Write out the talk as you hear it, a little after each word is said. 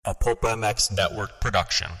A Pulp MX Network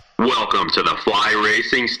production. Welcome to the Fly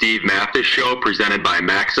Racing Steve Mathis Show, presented by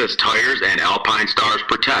Maxxis Tires and Alpine Stars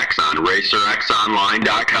Protects on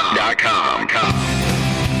RacerXOnline.com.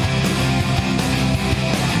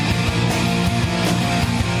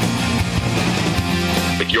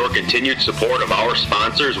 With your continued support of our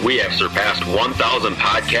sponsors, we have surpassed 1,000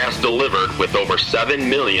 podcasts delivered with over 7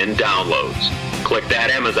 million downloads. Click that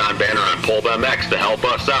Amazon banner on Pulp MX to help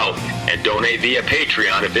us out and donate via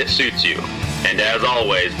Patreon if it suits you. And as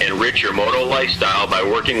always, enrich your moto lifestyle by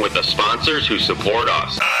working with the sponsors who support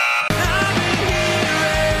us.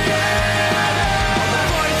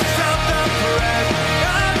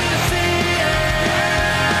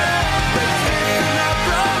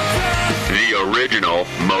 Original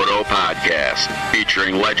Moto Podcast,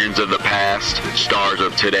 featuring legends of the past, stars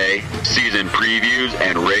of today, season previews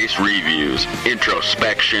and race reviews,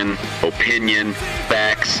 introspection, opinion,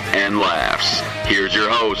 facts, and laughs. Here's your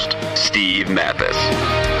host, Steve Mathis.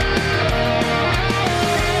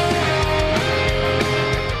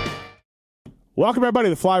 Welcome, everybody,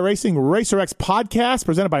 to the Fly Racing Racer X podcast,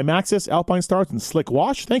 presented by Maxxis, Alpine Stars, and Slick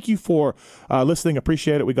Wash. Thank you for listening.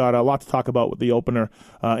 Appreciate it. We got a lot to talk about with the opener,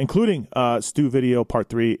 including Stu Video Part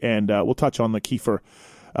 3, and we'll touch on the Kiefer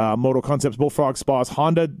Moto Concepts Bullfrog Spa's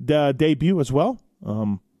Honda debut as well.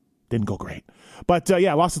 Didn't go great. But,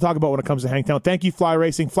 yeah, lots to talk about when it comes to Hangtown. Thank you, Fly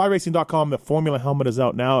Racing. FlyRacing.com, the Formula helmet is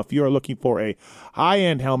out now. If you are looking for a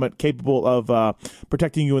high-end helmet capable of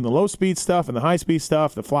protecting you in the low-speed stuff and the high-speed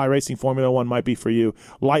stuff, the Fly Racing Formula 1 might be for you.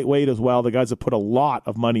 Lightweight as well. The guys have put a lot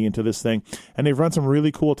of money into this thing, and they've run some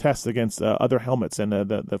really cool tests against other helmets, and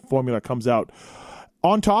the Formula comes out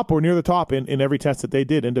on top or near the top in every test that they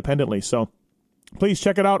did independently. So please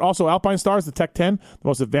check it out. Also, Alpine Stars, the Tech 10, the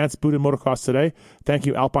most advanced boot in motocross today. Thank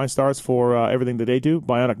you, Alpine Stars, for everything that they do.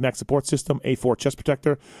 Bionic neck support system, A4 chest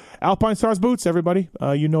protector. Alpine Stars boots, everybody.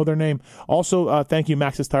 You know their name. Also, thank you,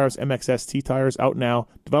 Maxxis Tires, MXST tires, out now.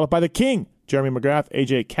 Developed by the King, Jeremy McGrath.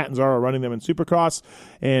 AJ Catanzaro running them in Supercross.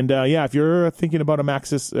 And, yeah, if you're thinking about a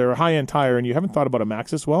Maxxis or a high-end tire and you haven't thought about a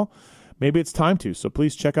Maxxis, well, maybe it's time to. So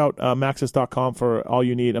please check out Maxxis.com for all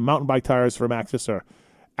you need. Mountain bike tires for Maxxis are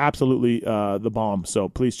absolutely the bomb. So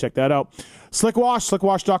please check that out. Slick Wash,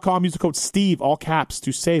 slickwash.com. Use the code STEVE, all caps,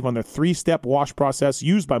 to save on their 3-step wash process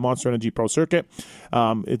used by Monster Energy Pro Circuit.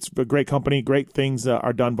 It's a great company. Great things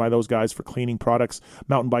are done by those guys for cleaning products,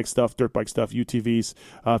 mountain bike stuff, dirt bike stuff, UTVs.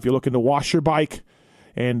 If you're looking to wash your bike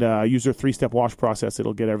and use their 3-step wash process,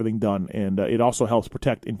 it'll get everything done. And it also helps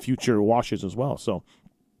protect in future washes as well. So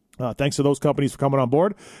thanks to those companies for coming on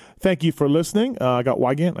board. Thank you for listening. I got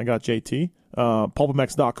Wygant, I got JT.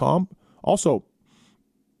 PulpMX.com. Also,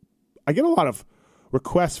 I get a lot of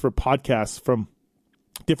requests for podcasts from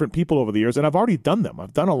different people over the years, and I've already done them.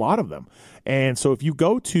 I've done a lot of them. And so if you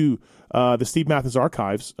go to the Steve Mathis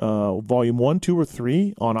Archives, Volume 1, 2, or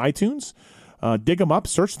 3 on iTunes, dig them up,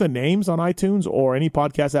 search the names on iTunes or any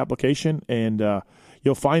podcast application, and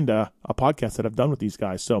you'll find a podcast that I've done with these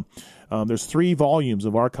guys. So there's 3 volumes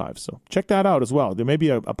of archives. So check that out as well. There may be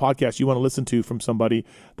a podcast you want to listen to from somebody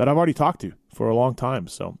that I've already talked to for a long time.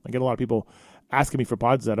 So I get a lot of people asking me for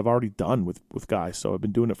pods that I've already done with guys. So I've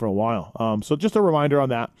been doing it for a while. So just a reminder on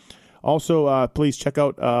that. Also, please check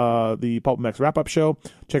out the Pulp MX Wrap-Up Show.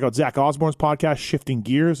 Check out Zach Osborne's podcast, Shifting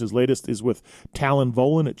Gears. His latest is with Talon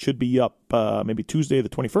Volan. It should be up maybe Tuesday the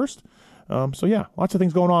 21st. So, yeah, lots of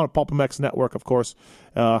things going on at Pulp MX Network, of course.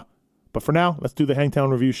 But for now, let's do the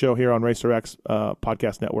Hangtown Review Show here on Racer X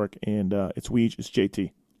Podcast Network. And it's Weege, it's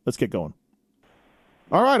JT. Let's get going.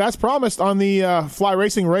 All right, as promised on the Fly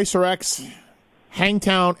Racing Racer X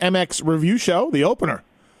Hangtown MX Review Show, the opener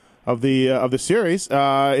of the series. There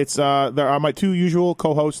are my 2 usual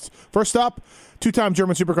co-hosts. First up, 2-time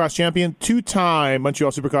German Supercross champion, 2-time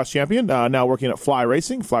Montreal Supercross champion, now working at Fly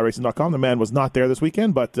Racing, flyracing.com. The man was not there this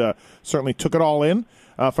weekend, but certainly took it all in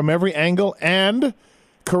from every angle and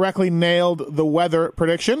correctly nailed the weather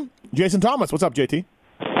prediction. Jason Thomas, what's up, JT?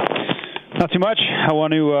 Not too much. I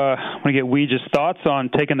want to get Weege's thoughts on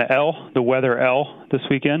taking the weather L this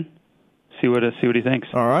weekend. See what he thinks.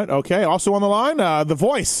 All right, okay. Also on the line, the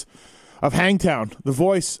voice of Hangtown, the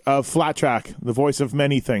voice of Flat Track, the voice of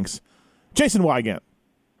many things, Jason Wygant.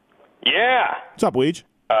 Yeah. What's up, Weege?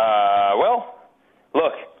 Well,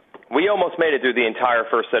 look, we almost made it through the entire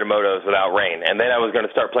first set of motos without rain, and then I was going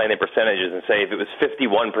to start playing the percentages and say if it was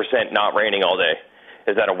 51% not raining all day,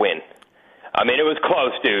 is that a win? I mean, it was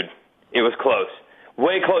close, dude. It was close.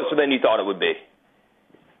 Way closer than you thought it would be.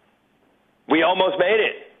 We almost made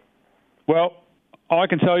it. Well, all I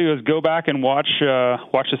can tell you is go back and watch the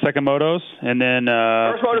second motos, and then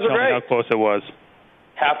first motos tell are great. Me how close it was.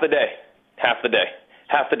 Half the day. Half the day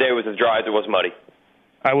was as dry as it was muddy.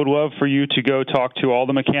 I would love for you to go talk to all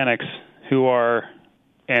the mechanics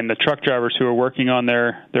and the truck drivers who are working on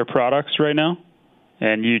their products right now,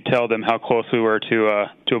 and you tell them how close we were to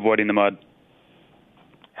avoiding the mud.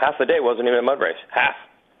 Half the day wasn't even a mud race. Half.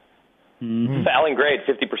 Mm-hmm. Fouling grade,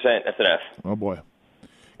 50% SNF. Oh, boy.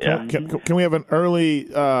 Yeah. Can we have an early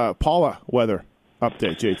Paula weather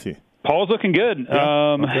update, JT? Paul's looking good.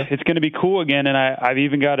 Yeah? Okay. It's going to be cool again, and I've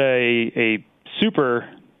even got a super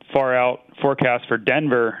far out forecast for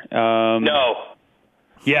Denver. No.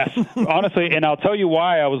 Yes, honestly, and I'll tell you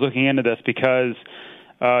why I was looking into this because,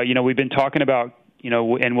 we've been talking about,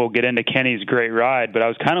 and we'll get into Kenny's great ride, but I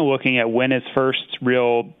was kind of looking at when his first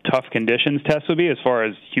real tough conditions test would be as far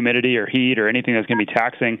as humidity or heat or anything that's going to be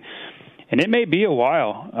taxing. And it may be a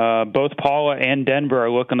while. Both Paula and Denver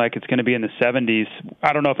are looking like it's going to be in the 70s.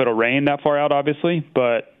 I don't know if it'll rain that far out, obviously,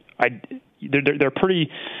 but they're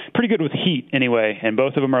pretty good with heat anyway, and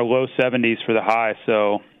both of them are low 70s for the high.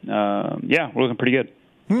 So, we're looking pretty good.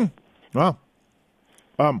 Wow.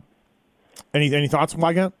 Any thoughts,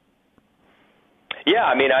 Wygant? Yeah,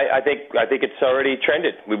 I mean, I think it's already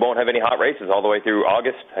trended. We won't have any hot races all the way through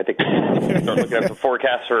August. I think we'll start looking at the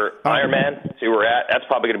forecast for Ironman, see where we're at. That's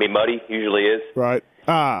probably going to be muddy, usually is. Right.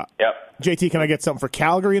 Yep. JT, can I get something for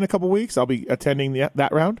Calgary in a couple weeks? I'll be attending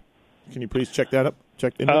that round. Can you please check that up?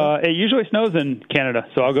 It usually snows in Canada,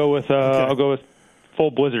 so I'll go with full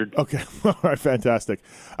blizzard. Okay. All right. Fantastic.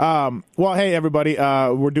 Well, hey, everybody.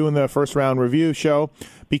 We're doing the first round review show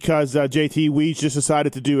because JT Weege just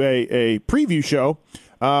decided to do a preview show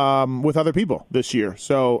with other people this year.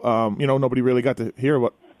 So, nobody really got to hear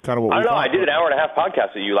what I don't know. I did an hour-and-a-half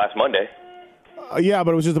podcast with you last Monday. Yeah,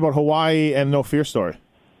 but it was just about Hawaii and No Fear Story.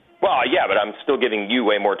 Well, yeah, but I'm still giving you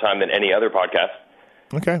way more time than any other podcast.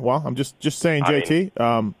 Okay, well, I'm just saying, JT.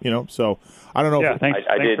 So I don't know. Yeah, thanks.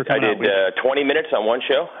 I did 20 minutes on one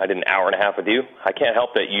show. I did an hour and a half with you. I can't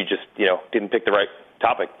help that you just didn't pick the right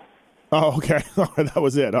topic. Oh, okay. That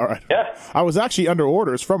was it. All right. Yeah. I was actually under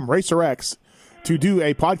orders from Racer X to do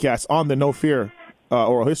a podcast on the No Fear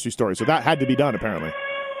oral history story, so that had to be done apparently.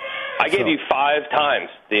 I gave you 5 times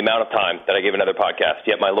the amount of time that I gave another podcast,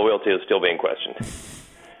 yet my loyalty is still being questioned.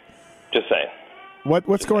 Just saying.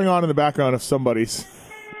 What's going on in the background of somebody's?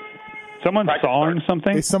 Someone's sawing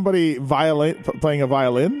something? Is somebody playing a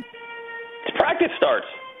violin? It's practice starts.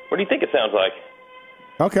 What do you think it sounds like?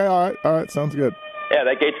 Okay, all right, sounds good. Yeah,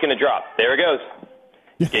 that gate's going to drop. There it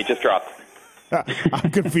goes. Gate just dropped.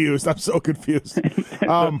 I'm confused. I'm so confused.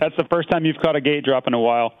 That's the first time you've caught a gate drop in a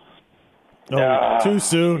while. Oh, too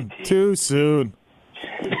soon. Too soon.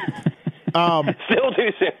 Still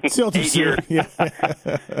too soon. Still too soon. Yeah.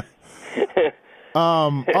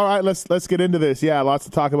 All right, let's get into this. Yeah, lots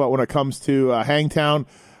to talk about when it comes to Hangtown.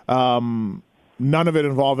 None of it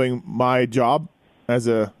involving my job as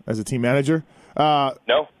a team manager. No.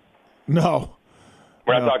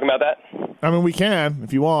 We're not talking about that? I mean, we can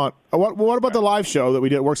if you want. What about the live show that we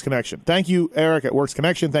did at Works Connection? Thank you, Eric, at Works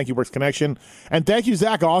Connection. Thank you, Works Connection. And thank you,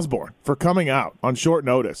 Zach Osborne, for coming out on short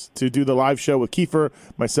notice to do the live show with Kiefer,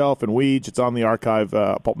 myself, and Weege. It's on the archive,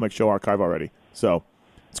 Pulp MX Show archive already. So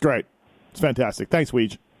it's great. It's fantastic. Thanks,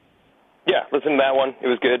 Weege. Yeah, listen to that one. It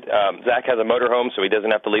was good. Zach has a motorhome, so he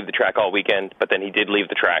doesn't have to leave the track all weekend, but then he did leave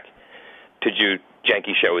the track to do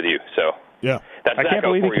janky show with you. So yeah, that's I can't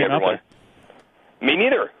believe he came out there. Me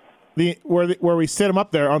neither. Where we sit him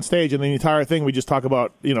up there on stage, and the entire thing we just talk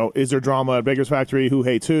about, is there drama at Baker's Factory? Who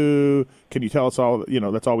hates who? Can you tell us all?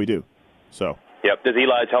 That's all we do. So. Yep. Does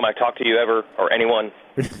Eli tell him I talk to you ever or anyone?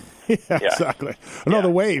 Yeah, exactly. No, the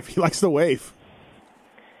wave. He likes the wave.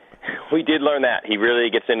 We did learn that. He really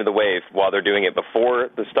gets into the wave while they're doing it before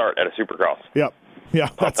the start at a Supercross. Yep. Yeah.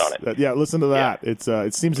 Pumped on it. Yeah. Listen to that. Yeah.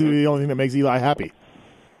 It seems to be the only thing that makes Eli happy.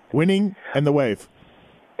 Winning and the wave.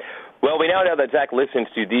 Well, we now know that Zach listens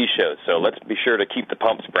to these shows, so let's be sure to keep the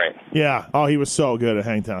pump spraying. Yeah. Oh, he was so good at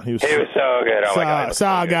Hangtown. He was so good. Oh, my God.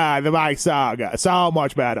 So good. The bike so good. So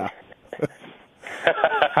much better.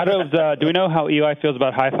 How do we know how Eli feels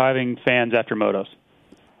about high-fiving fans after motos?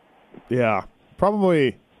 Yeah.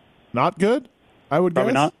 Probably not good, I would guess.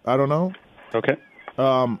 Probably not? I don't know. Okay.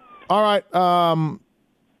 All right.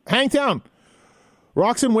 Hangtown.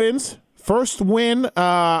 Roxon wins. First win.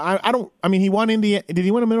 He won Indiana. Did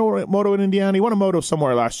he win a moto in Indiana? He won a moto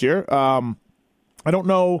somewhere last year. I don't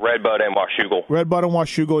know. Redbud and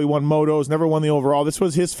Washougal. He won motos. Never won the overall. This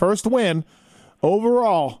was his first win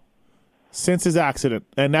overall since his accident,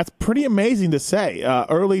 and that's pretty amazing to say.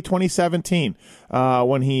 Early 2017,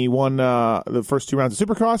 when he won the first 2 rounds of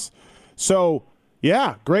Supercross. So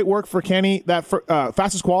Yeah, great work for Kenny. That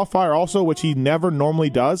fastest qualifier also, which he never normally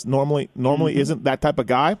does. Normally isn't that type of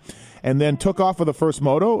guy. And then took off for the first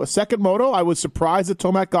moto. A second moto, I was surprised that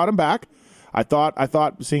Tomac got him back. I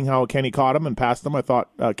thought seeing how Kenny caught him and passed him, I thought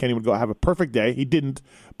Kenny would go have a perfect day. He didn't,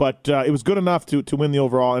 but it was good enough to win the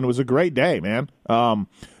overall, and it was a great day, man,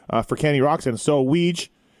 for Kenny Roczen. So, Weege,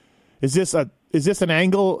 is this an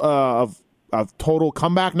angle of total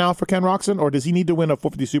comeback now for Ken Roczen, or does he need to win a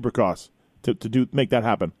 450 Supercross to make that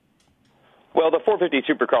happen? Well, the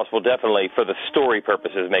 450 Supercross will definitely, for the story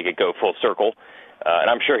purposes, make it go full circle, and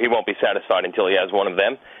I'm sure he won't be satisfied until he has one of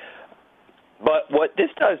them. But what this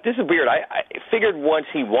does, this is weird. I figured once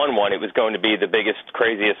he won one, it was going to be the biggest,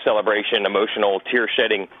 craziest celebration, emotional,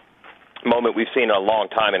 tear-shedding moment we've seen in a long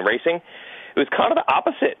time in racing. It was kind of the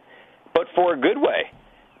opposite, but for a good way,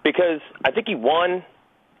 because I think he won.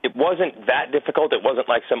 It wasn't that difficult. It wasn't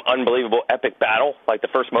like some unbelievable epic battle like the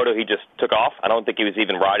first moto he just took off. I don't think he was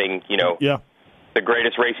even riding, the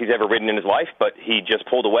greatest race he's ever ridden in his life, but he just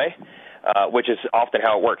pulled away. Which is often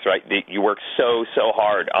how it works, right? You work so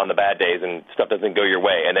hard on the bad days and stuff doesn't go your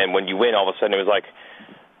way. And then when you win, all of a sudden it was like,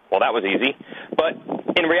 well, that was easy. But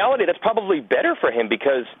in reality, that's probably better for him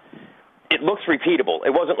because it looks repeatable.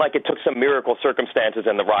 It wasn't like it took some miracle circumstances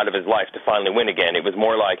in the ride of his life to finally win again. It was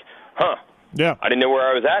more like, I didn't know where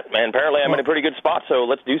I was at, man. Apparently I'm in a pretty good spot, so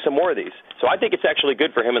let's do some more of these. So I think it's actually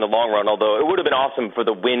good for him in the long run, although it would have been awesome for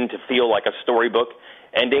the win to feel like a storybook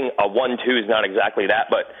ending. A 1-2 is not exactly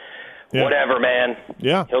that, but whatever, man.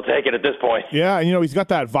 Yeah. He'll take it at this point. Yeah, and he's got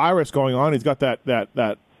that virus going on. He's got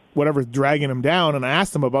that whatever's dragging him down, and I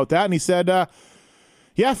asked him about that, and he said,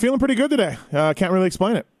 feeling pretty good today. Can't really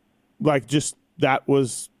explain it. Just that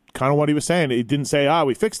was kind of what he was saying. He didn't say,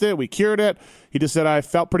 we fixed it, we cured it. He just said, I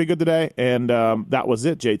felt pretty good today, and that was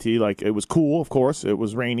it, JT. It was cool, of course. It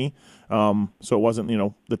was rainy, so it wasn't,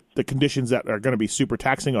 the conditions that are going to be super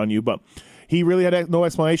taxing on you, but he really had no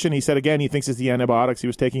explanation. He said, again, he thinks it's the antibiotics he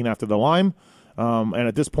was taking after the Lyme. And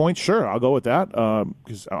at this point, sure, I'll go with that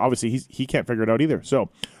because obviously he can't figure it out either. So,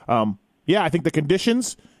 I think the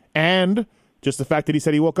conditions and just the fact that he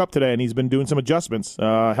said he woke up today and he's been doing some adjustments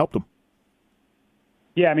helped him.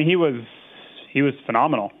 Yeah, I mean, he was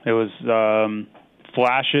phenomenal. It was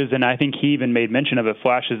flashes, and I think he even made mention of it,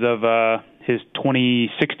 flashes of his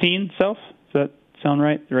 2016 self. Does that sound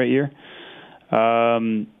right? The right year?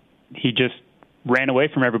 He just ran away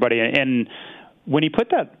from everybody. And when he put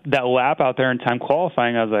that lap out there in time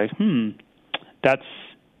qualifying, I was like, that's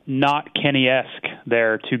not Kenny-esque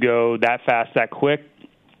there to go that fast, that quick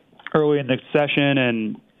early in the session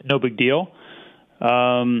and no big deal.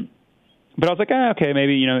 But I was like, okay,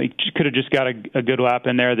 maybe, he could have just got a good lap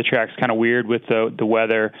in there. The track's kind of weird with the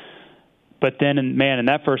weather. But then, in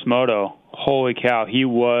that first moto, holy cow, he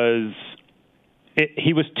was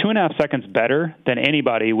 2.5 seconds better than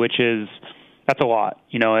anybody, that's a lot,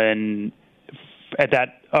 and at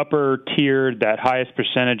that upper tier, that highest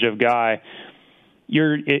percentage of guy,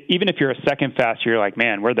 even if you're a second faster, you're like,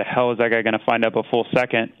 man, where the hell is that guy going to find up a full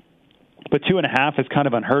second? But 2.5 is kind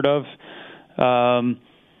of unheard of.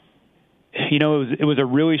 It was a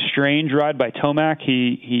really strange ride by Tomac.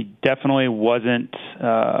 He definitely wasn't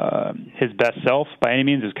his best self by any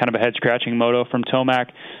means. It was kind of a head-scratching moto from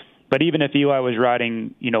Tomac. But even if Eli was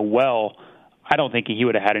riding, well, I don't think he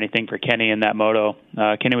would have had anything for Kenny in that moto.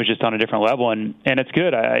 Kenny was just on a different level, and it's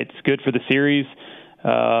good. It's good for the series,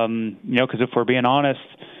 because if we're being honest,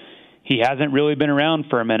 he hasn't really been around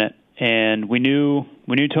for a minute, and we knew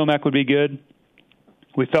Tomac would be good.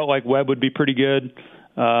 We felt like Webb would be pretty good,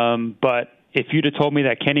 but if you'd have told me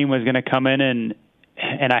that Kenny was going to come in and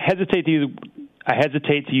I hesitate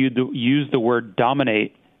to use the word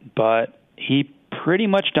dominate, but he pretty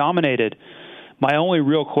much dominated. My only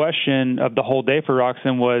real question of the whole day for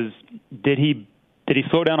Roczen was, did he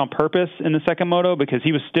slow down on purpose in the second moto? Because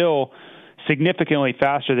he was still significantly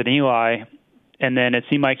faster than Eli, and then it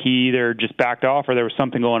seemed like he either just backed off or there was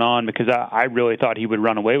something going on, because I really thought he would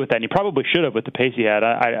run away with that, and he probably should have with the pace he had.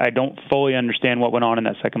 I don't fully understand what went on in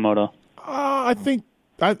that second moto. I think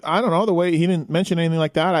I don't know, the way he didn't mention anything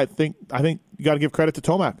like that. I think you got to give credit to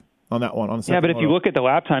Tomac on that one. On the second but if you look at the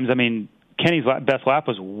lap times, I mean, Kenny's best lap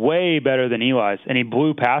was way better than Eli's, and he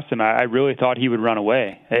blew past him. I really thought he would run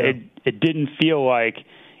away. Yeah. It didn't feel like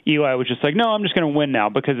Eli was just like, no, I'm just going to win now,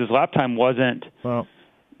 because his lap time wasn't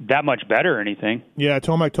that much better or anything. Yeah,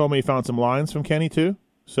 Tomac told me he found some lines from Kenny too,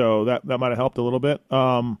 so that might have helped a little bit.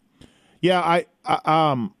 I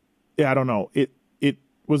don't know. It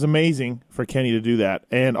was amazing for Kenny to do that,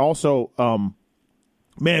 and also,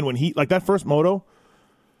 when he that first moto,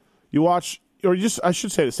 you watch. Or I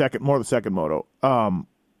should say the second moto.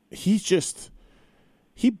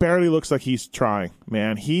 he barely looks like he's trying,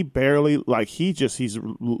 man. He barely, like, he's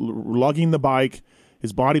lugging the bike.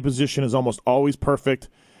 His body position is almost always perfect.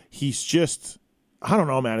 He's just, I don't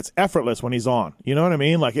know, man. It's effortless when he's on. You know what I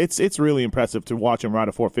mean? Like, it's really impressive to watch him ride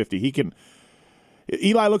a 450.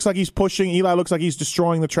 Eli looks like he's pushing. Eli looks like he's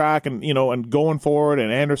destroying the track and, and going forward,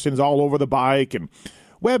 and Anderson's all over the bike, and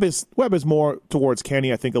Webb is more towards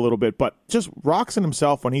Kenny, I think, a little bit, but just Roczen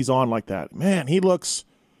himself when he's on like that. Man, he looks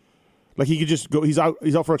like he could just go. He's out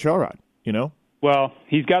for a trail ride, Well,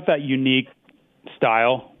 he's got that unique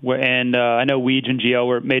style, and I know Weege and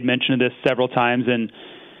GL made mention of this several times. And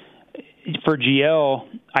for GL,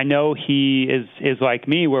 I know he is like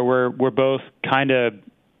me, where we're both kind of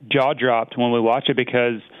jaw dropped when we watch it,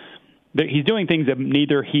 because he's doing things that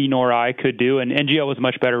neither he nor I could do. And GL was a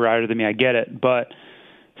much better rider than me. I get it, but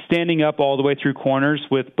standing up all the way through corners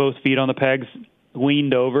with both feet on the pegs,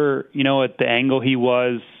 leaned over, at the angle he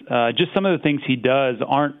was, just some of the things he does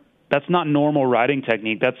that's not normal riding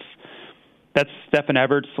technique. That's Stefan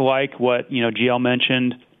Everts, like what, GL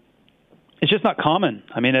mentioned. It's just not common.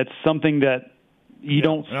 I mean, it's something that you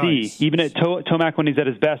don't see. Even at Tomac, when he's at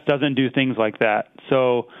his best, doesn't do things like that.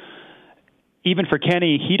 So even for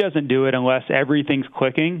Kenny, he doesn't do it unless everything's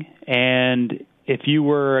clicking. And if you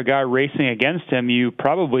were a guy racing against him, you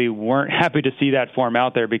probably weren't happy to see that form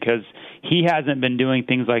out there, because he hasn't been doing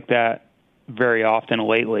things like that very often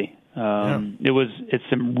lately. It's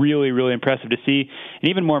some really, really impressive to see, and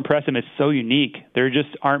even more impressive, it's so unique. There just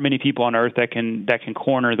aren't many people on earth that can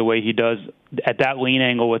corner the way he does at that lean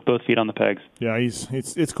angle with both feet on the pegs. Yeah,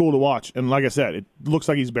 it's cool to watch, and like I said, it looks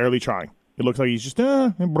like he's barely trying. It looks like he's just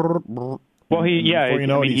well,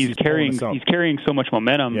 he's carrying so much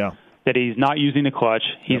momentum. Yeah. That he's not using the clutch.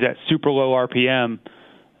 He's at super low RPM.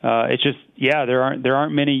 It's just, there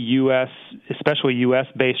aren't many especially U.S.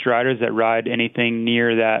 based riders that ride anything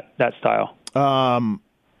near that style.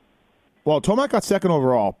 Well, Tomac got second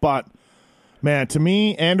overall, but man, to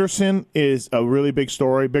me, Anderson is a really big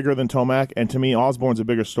story, bigger than Tomac, and to me, Osborne's a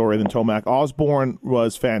bigger story than Tomac. Osborne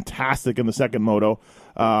was fantastic in the second moto.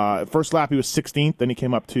 First lap he was 16th, then he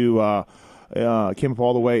came up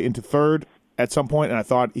all the way into third at some point, and I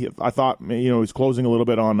thought he was closing a little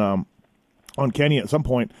bit on Kenny at some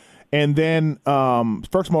point. And then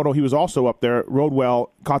first moto, he was also up there, rode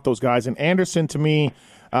well, caught those guys. And Anderson, to me,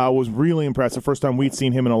 was really impressive. First time we'd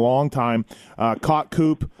seen him in a long time. Caught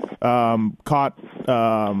Coop, caught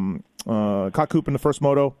Coop in the first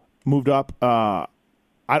moto, moved up.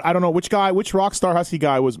 I don't know which Rockstar Husky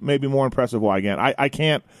guy was maybe more impressive. Why again? I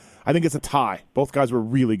think it's a tie. Both guys were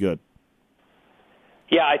really good.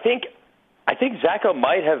 Yeah, I think Zacho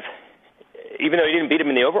might have, even though he didn't beat him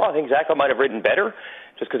in the overall, I think Zacho might have ridden better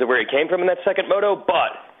just because of where he came from in that second moto.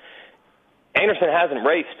 But Anderson hasn't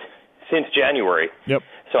raced since January. Yep.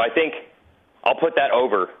 So I think I'll put that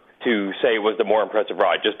over to say it was the more impressive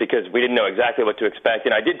ride, just because we didn't know exactly what to expect.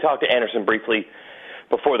 And I did talk to Anderson briefly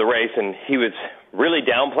before the race, and he was really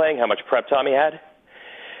downplaying how much prep time he had.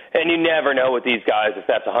 And you never know with these guys if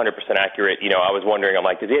that's 100% accurate. I was wondering, I'm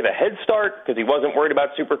like, does he have a head start because he wasn't worried about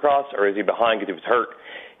Supercross, or is he behind because he was hurt?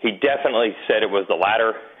 He definitely said it was the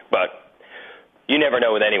latter, but you never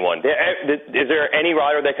know with anyone. Is there any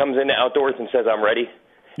rider that comes into outdoors and says, I'm ready?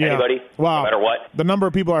 Yeah. Anybody? Wow. No matter what? The number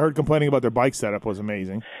of people I heard complaining about their bike setup was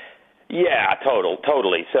amazing. Yeah,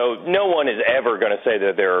 totally. So no one is ever going to say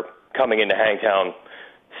that they're coming into Hangtown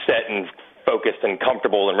set and focused and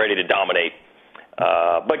comfortable and ready to dominate.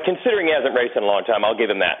 But considering he hasn't raced in a long time, I'll give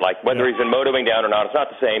him that. Like, whether he's been motoing down or not, it's not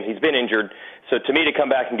the same. He's been injured. So to me, to come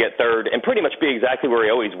back and get third and pretty much be exactly where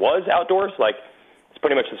he always was outdoors, like, it's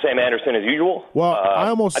pretty much the same Anderson as usual. Well,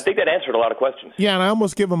 I think that answered a lot of questions. Yeah, and I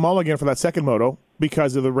almost give him mulligan for that second moto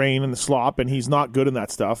because of the rain and the slop, and he's not good in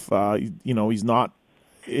that stuff. He's not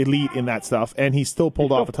elite in that stuff, and he still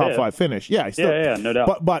pulled off a top 5 finish. Yeah, no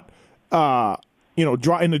doubt. But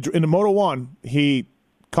in the Moto 1, he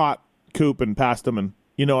caught Coop and passed him, and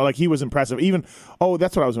he was impressive.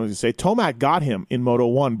 That's what I was going to say. Tomac got him in Moto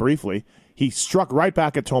 1 briefly. He struck right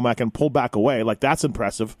back at Tomac and pulled back away. Like, that's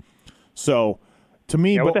impressive. So, to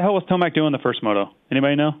me, what the hell was Tomac doing the first moto?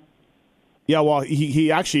 Anybody know? Yeah, well,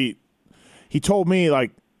 he actually told me,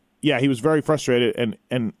 like, he was very frustrated,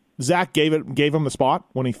 and Zach gave him the spot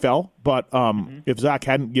when he fell. But if Zach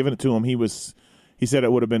hadn't given it to him, he said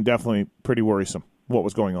it would have been definitely pretty worrisome what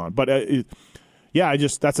was going on. But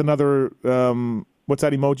that's another. What's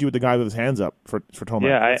that emoji with the guy with his hands up for Tomac?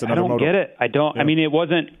 Yeah, I don't get it. I don't. Yeah. I mean, it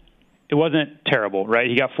wasn't terrible, right?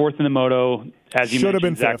 He got fourth in the moto, as you should have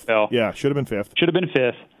mentioned. been Zach fifth. fell. Yeah, should have been fifth. Should have been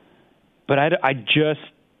fifth. But I just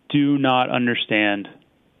do not understand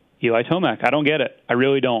Eli Tomac. I don't get it. I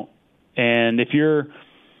really don't. And if you're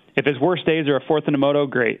if his worst days are a fourth in a moto,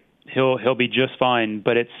 great. He'll be just fine.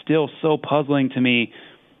 But it's still so puzzling to me,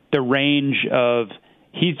 the range of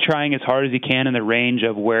he's trying as hard as he can in the range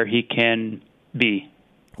of where he can be.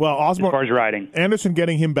 Well, Osborne, as far as riding, Anderson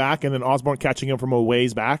getting him back and then Osborne catching him from a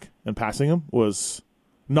ways back and passing him was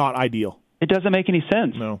not ideal. It doesn't make any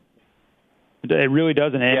sense. No, it really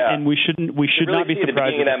doesn't. And we should not be surprised. At the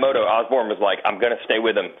beginning of that moto, Osborne was like, "I'm going to stay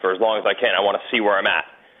with him for as long as I can. I want to see where I'm at.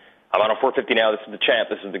 I'm on a 450 now. This is the champ.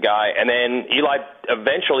 This is the guy." And then Eli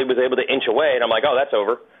eventually was able to inch away, and I'm like, "Oh, that's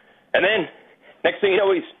over." And then next thing you know,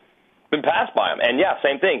 he's been passed by him. And yeah,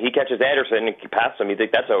 same thing. He catches Anderson and he passes him. You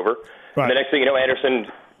think that's over? Right. And the next thing you know, Anderson.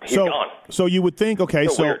 He's gone. So you would think, okay,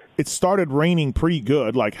 so it started raining pretty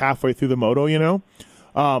good, like halfway through the moto, you know?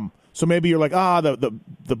 So maybe you're like,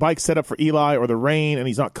 the bike's set up for Eli or the rain, and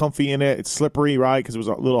he's not comfy in it. It's slippery, right? Because it was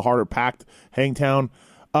a little harder packed Hangtown.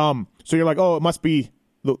 So you're like, oh, it must be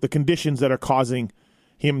the conditions that are causing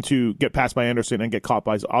him to get passed by Anderson and get caught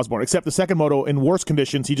by Osborne. Except the second moto, in worse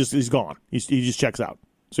conditions, he's gone. He just checks out.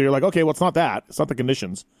 So you're like, okay, well, it's not that. It's not the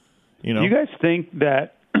conditions. You know? Do you guys think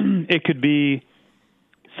that it could be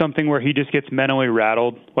something where he just gets mentally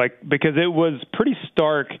rattled? Like, because it was pretty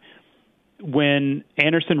stark when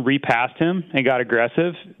Anderson repassed him and got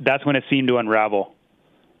aggressive. That's when it seemed to unravel.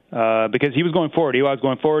 Because he was going forward. Eli was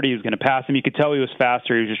going forward. He was going to pass him. You could tell he was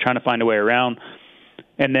faster. He was just trying to find a way around.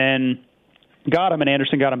 And then got him, and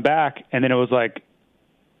Anderson got him back. And then it was like,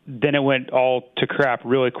 then it went all to crap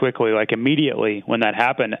really quickly, like immediately when that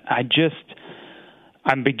happened.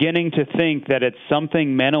 I'm beginning to think that it's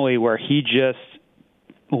something mentally where he just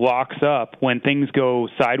locks up when things go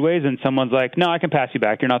sideways and someone's like, no, I can pass you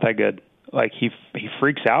back. You're not that good. Like he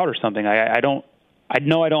freaks out or something. I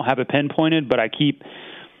know I don't have it pinpointed, but I keep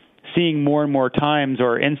seeing more and more times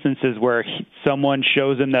or instances where someone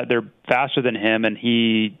shows him that they're faster than him and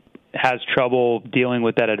he has trouble dealing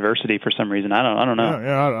with that adversity for some reason. I don't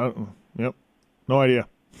know. Yep. No idea.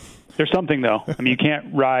 There's something though. I mean, you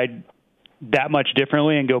can't ride that much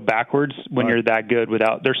differently and go backwards when you're that good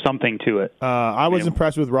without. There's something to it. I was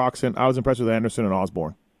impressed with Roxon. I was impressed with Anderson and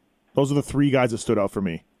Osborne. Those are the three guys that stood out for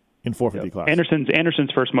me in 450 class.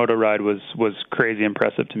 Anderson's first moto ride was crazy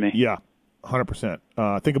impressive to me. Yeah,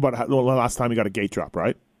 100%. Think about the last time he got a gate drop,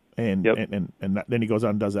 right? And then he goes out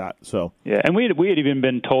and does that. So yeah, and we had even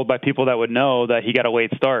been told by people that would know that he got a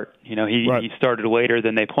late start. You know, he started later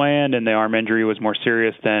than they planned, and the arm injury was more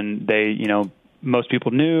serious than most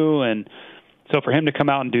people knew, and so for him to come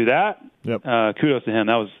out and do that, kudos to him.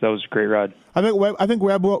 That was a great ride. I think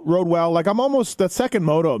Webb rode well. Like that second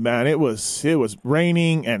moto, man. It was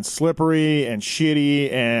raining and slippery and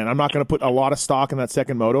shitty, and I'm not going to put a lot of stock in that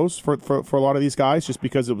second motos for a lot of these guys, just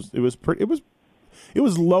because it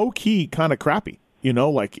was low key kind of crappy. You know,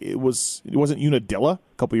 like it wasn't Unadilla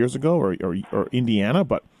a couple years ago or Indiana,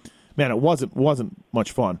 but man, it wasn't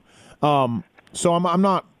much fun. So I'm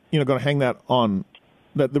not going to hang that on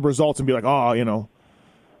the results and be like, it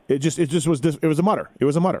was a mutter. It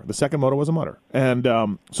was a mutter. The second moto was a mutter. And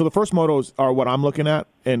so the first motos are what I'm looking at,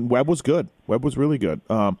 and Webb was good. Webb was really good.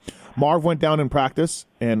 Marv went down in practice,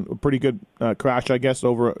 and a pretty good crash, I guess,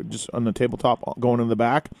 over just on the tabletop going in the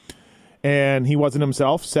back. And he wasn't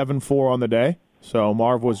himself, 7-4 on the day. So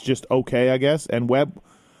Marv was just okay, I guess. And Webb,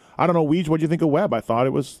 I don't know, Weege, what do you think of Webb? I thought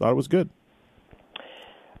it was good.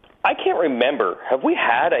 I can't remember. Have we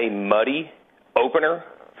had a muddy opener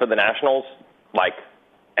for the Nationals, like,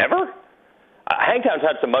 ever? Hangtown's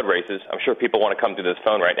had some mud races. I'm sure people want to come to this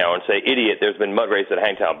phone right now and say, idiot, there's been mud races at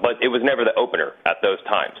Hangtown. But it was never the opener at those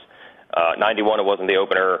times. 91, it wasn't the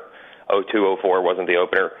opener. 02, 04 wasn't the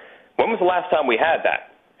opener. When was the last time we had that?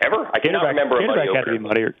 Ever? I cannot remember a muddy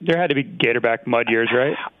opener. There had to be Gatorback mud years,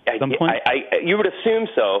 right? At some point? You would assume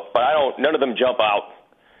so, but none of them jump out.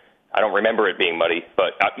 I don't remember it being muddy,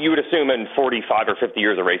 but you would assume in 45 or 50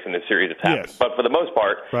 years of racing this series it's happened. Yes. But for the most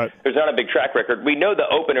part, There's not a big track record. We know the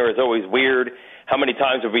opener is always weird. How many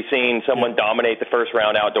times have we seen someone dominate the first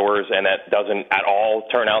round outdoors and that doesn't at all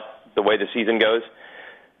turn out the way the season goes?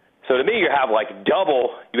 So to me, you have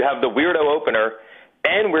you have the weirdo opener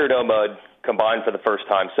and weirdo mud combined for the first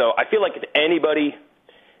time. So I feel like if anybody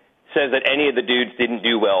says that any of the dudes didn't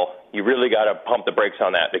do well, you really got to pump the brakes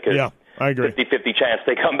on that because I agree. 50-50 chance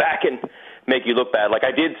they come back and make you look bad. Like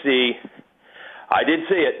I did see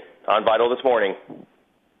it on Vital this morning.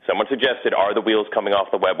 Someone suggested, are the wheels coming off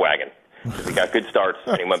the Webb wagon? He got good starts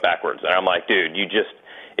and he went backwards. And I'm like, dude,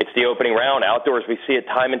 it's the opening round. Outdoors, we see it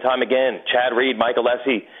time and time again. Chad Reed, Michael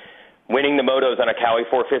Lessie winning the motos on a Cowie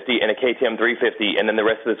 450 and a KTM 350, and then the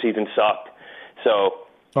rest of the season sucked. So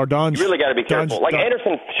Or Dunge. You really got to be careful.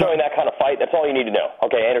 Anderson's showing that kind of fight. That's all you need to know.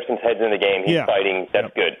 Okay, Anderson's head's in the game. He's fighting.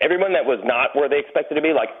 That's good. Everyone that was not where they expected to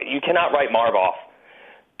be, you cannot write Marv off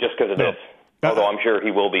just because of this. Although I'm sure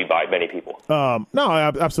he will be by many people. No,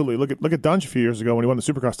 absolutely. Look at Dunge a few years ago when he won the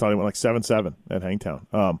Supercross title. He went 7-7 at Hangtown.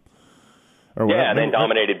 And then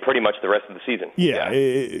dominated pretty much the rest of the season.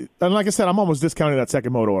 And like I said, I'm almost discounting that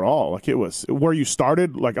second moto at all. It was where you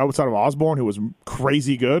started, outside of Osborne, who was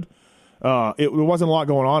crazy good. There wasn't a lot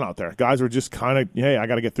going on out there. Guys were just kind of, hey, I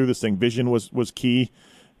got to get through this thing. Vision was key.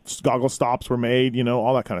 Goggle stops were made,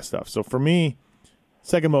 all that kind of stuff. So for me,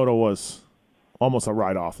 second moto was almost a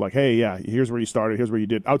write-off. Hey, here's where you started. Here's where you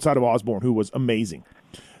did. Outside of Osborne, who was amazing.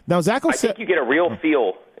 Now, Zach I think you get a real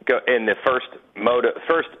feel in the first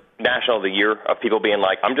National of the Year of people being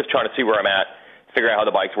like, I'm just trying to see where I'm at, figure out how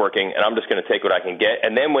the bike's working, and I'm just going to take what I can get.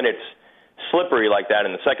 And then when it's slippery like that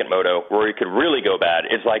in the second moto, where it could really go bad,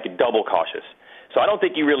 it's double cautious. So I don't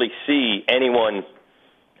think you really see anyone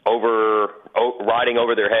riding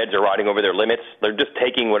over their heads or riding over their limits. They're just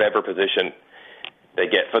taking whatever position they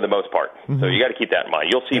get for the most part. Mm-hmm. So you got to keep that in mind.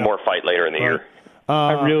 You'll see more fight later in the year.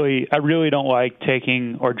 I really don't like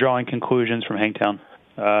taking or drawing conclusions from Hangtown.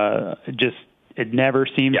 It never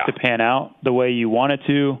seems to pan out the way you want it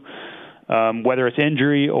to. Whether it's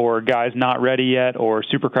injury or guys not ready yet or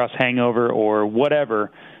Supercross hangover or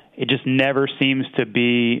whatever, it just never seems to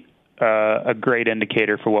be a great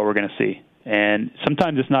indicator for what we're going to see. And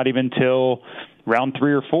sometimes it's not even till round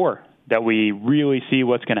 3 or 4 that we really see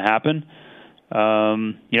what's going to happen.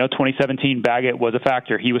 2017 Baggett was a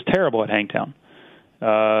factor. He was terrible at Hangtown.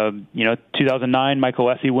 2009 Michael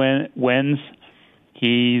Lessie wins.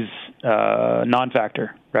 He's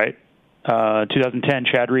non-factor, right? 2010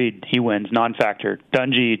 Chad Reed, he wins, non-factor.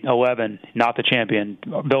 Dungy, 11, not the champion.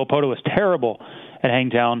 Villapoto was terrible at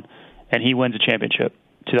Hangtown, and he wins a championship.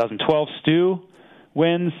 2012 Stu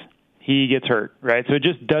wins. He gets hurt, right? So it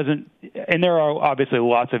just doesn't – and there are obviously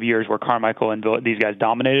lots of years where Carmichael and these guys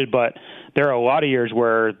dominated, but there are a lot of years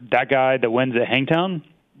where that guy that wins at Hangtown,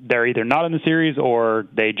 they're either not in the series or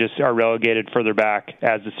they just are relegated further back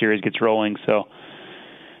as the series gets rolling. So,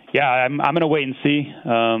 yeah, I'm going to wait and see.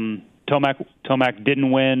 Tomac didn't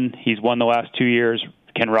win. He's won the last 2 years.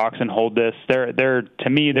 Can Roxon hold this? To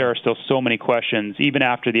me, there are still so many questions. Even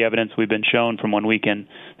after the evidence we've been shown from one weekend,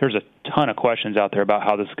 there's a ton of questions out there about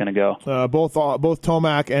how this is going to go. Both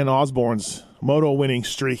Tomac and Osborne's moto winning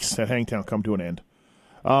streaks at Hangtown come to an end.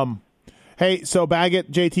 Hey, so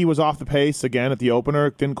Baggett, JT was off the pace again at the opener.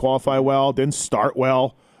 Didn't qualify well. Didn't start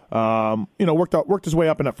well. Worked his way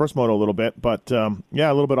up in that first moto a little bit, but a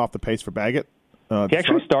little bit off the pace for Baggett. He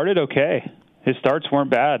actually started okay. His starts weren't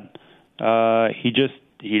bad. He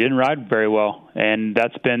didn't ride very well, and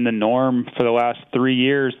that's been the norm for the last 3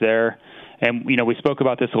 years there. And we spoke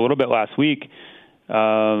about this a little bit last week.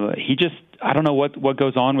 I don't know what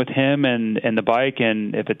goes on with him and the bike,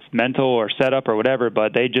 and if it's mental or setup or whatever,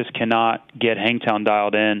 but they just cannot get Hangtown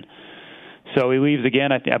dialed in. So he leaves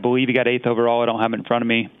again. I believe he got 8th overall. I don't have it in front of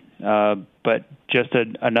me, but just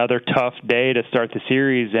another tough day to start the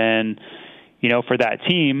series. And for that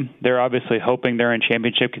team, they're obviously hoping they're in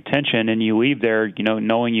championship contention, and you leave there,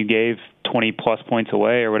 knowing you gave 20-plus points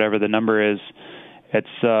away or whatever the number is.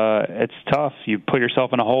 It's tough. You put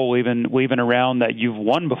yourself in a hole leaving a round that you've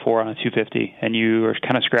won before on a 250, and you are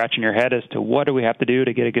kind of scratching your head as to what do we have to do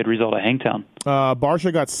to get a good result at Hangtown.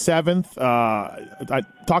 Barsha got 7th.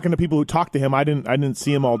 Talking to people who talked to him, I didn't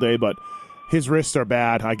see him all day, but his wrists are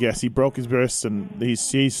bad. I guess he broke his wrists, and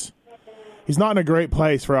he's not in a great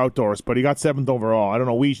place for outdoors, but he got 7th overall. I don't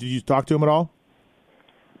know, Weege, did you talk to him at all?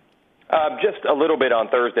 Just a little bit on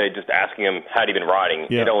Thursday, just asking him had he been riding.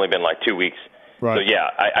 Yeah. It had only been 2 weeks. Right. So,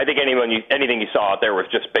 I think anything you saw out there was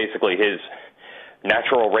just basically his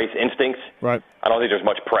natural race instincts. Right. I don't think there's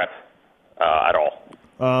much prep at all.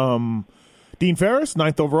 Dean Ferris,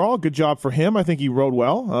 9th overall. Good job for him. I think he rode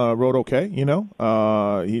well, rode okay, He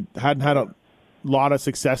hadn't had a lot of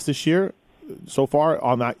success this year so far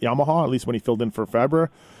on that Yamaha, at least when he filled in for Faber.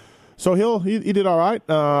 So he did all right.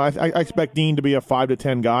 I expect Dean to be a 5 to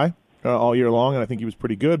 10 guy all year long, and I think he was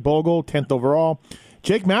pretty good. Bogle, 10th overall.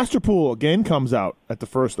 Jake Masterpool again comes out at the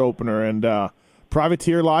first opener, and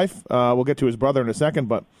Privateer Life, we'll get to his brother in a second,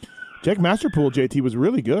 but Jake Masterpool, JT, was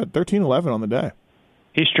really good, 13-11 on the day.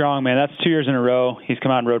 He's strong, man. That's 2 years in a row. He's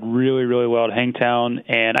come out and rode really, really well at Hangtown,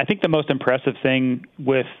 and I think the most impressive thing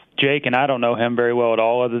with Jake, and I don't know him very well at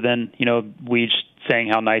all other than, we saying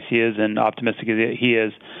how nice he is and optimistic he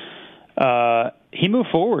is, he moved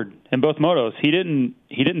forward in both motos. He didn't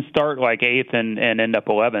start 8th and end up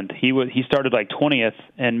 11th. He started 20th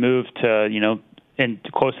and moved to in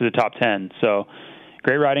close to the top 10. So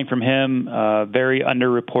great riding from him. Very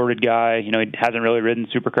underreported guy. He hasn't really ridden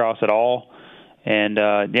Supercross at all. And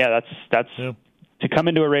that's to come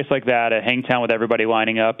into a race like that at Hangtown with everybody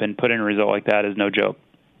lining up and put in a result like that is no joke.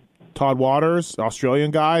 Todd Waters,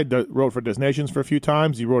 Australian guy, rode for Nations for a few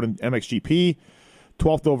times. He rode in MXGP,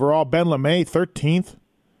 12th overall. Ben LeMay, 13th.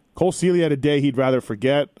 Cole Seeley had a day he'd rather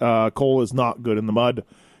forget. Cole is not good in the mud.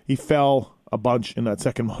 He fell a bunch in that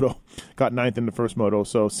second moto, got 9th in the first moto.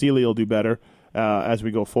 So Seeley will do better as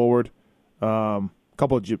we go forward. A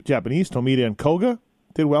couple of Japanese, Tomita and Koga,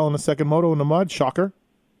 did well in the second moto in the mud. Shocker.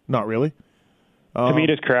 Not really.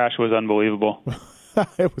 Tomita's crash was unbelievable.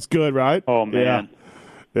 It was good, right? Oh, man.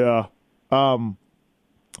 Yeah. Ben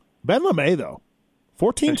LeMay, though,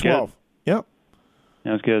 14-12. Yep.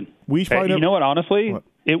 That was good. You know what, honestly? What?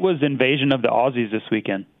 It was invasion of the Aussies this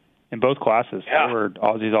weekend in both classes. Yeah. There were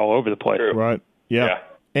Aussies all over the place. True. Right. Yeah.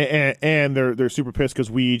 And they're super pissed because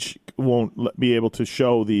Weege won't be able to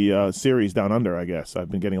show the series down under, I guess.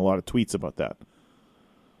 I've been getting a lot of tweets about that.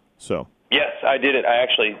 So. Yes, I did it. I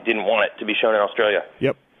actually didn't want it to be shown in Australia.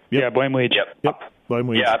 Yep. Yeah, blame Weege. Yep. Blame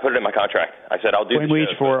Weege. Yeah, I put it in my contract. I said I'll do blame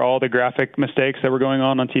Weege for all the graphic mistakes that were going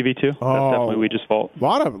on TV too. That's definitely Weege's fault. A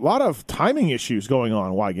lot of timing issues going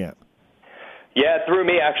on, Wygant. Yeah, it threw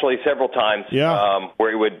me actually several times. Yeah.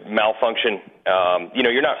 Where it would malfunction.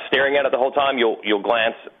 You're not staring at it the whole time. You'll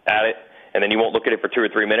glance at it, and then you won't look at it for 2 or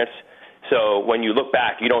 3 minutes. So when you look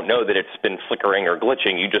back, you don't know that it's been flickering or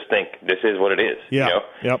glitching. You just think this is what it is. Yeah. You know?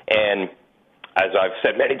 Yep. And as I've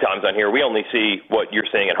said many times on here, we only see what you're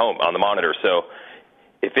seeing at home on the monitor. So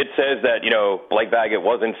if it says that, Blake Baggett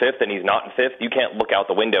was in 5th and he's not in 5th, you can't look out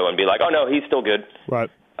the window and be like, oh, no, he's still good. Right.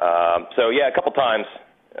 A couple times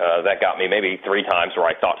that got me, maybe 3 times where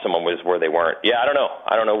I thought someone was where they weren't. Yeah, I don't know.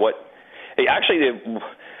 I don't know what.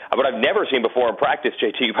 What I've never seen before in practice,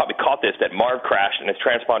 JT, you probably caught this, that Marv crashed and his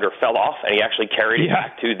transponder fell off and he actually carried it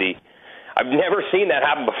back to the. I've never seen that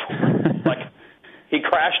happen before. He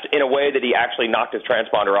crashed in a way that he actually knocked his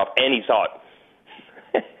transponder off, and he saw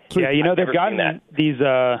it. Yeah, they've gotten these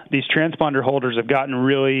transponder holders have gotten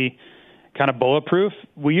really kind of bulletproof.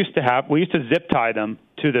 We used to zip tie them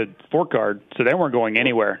to the fork guard, so they weren't going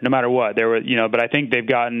anywhere, no matter what. They were, but I think they've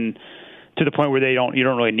gotten to the point where you don't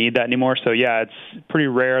really need that anymore. So yeah, it's pretty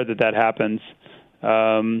rare that happens. But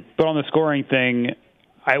on the scoring thing,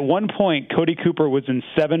 at one point, Cody Cooper was in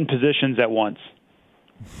 7 positions at once.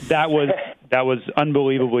 That was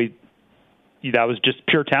unbelievably. That was just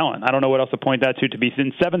pure talent. I don't know what else to point that to be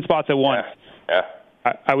in 7 spots at once. Yeah.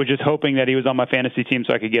 I was just hoping that he was on my fantasy team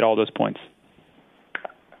so I could get all those points.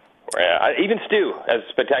 Yeah, even Stu, as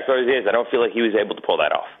spectacular as he is, I don't feel like he was able to pull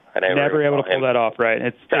that off. Never able to pull that off, right?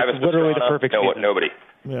 It's literally the perfect season. Nobody.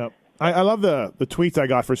 Yeah. I love the tweets I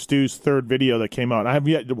got for Stu's 3rd video that came out. I haven't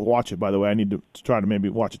yet to watch it, by the way. I need to try to maybe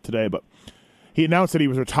watch it today, but he announced that he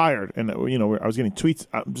was retired, and I was getting tweets.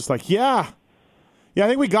 I'm just like, yeah, I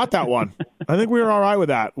think we got that one. I think we were all right with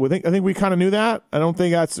that. I think we kind of knew that. I don't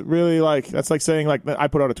think that's really that's like saying I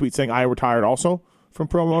put out a tweet saying I retired also from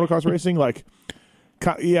pro motocross racing.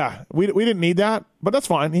 Yeah, we didn't need that, but that's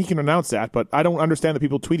fine. He can announce that, but I don't understand the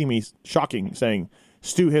people tweeting me shocking saying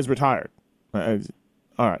Stu has retired. All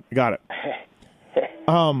right, I got it.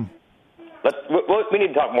 We need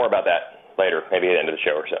to talk more about that later, maybe at the end of the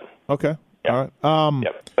show or something. Okay. Yep. All right.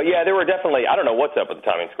 Yep. But yeah, there were definitely. I don't know what's up with the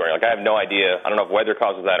timing scoring. I have no idea. I don't know if weather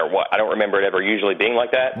causes that or what. I don't remember it ever usually being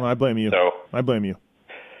like that. Well, I blame you. I blame you.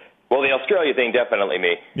 Well, the Australia thing definitely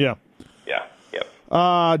me. Yeah. Yeah.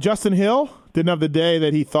 Yep. Justin Hill didn't have the day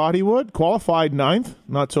that he thought he would. Qualified 9th.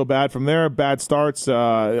 Not so bad from there. Bad starts.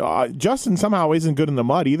 Justin somehow isn't good in the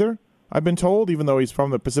mud either, I've been told, even though he's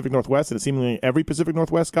from the Pacific Northwest, and seemingly every Pacific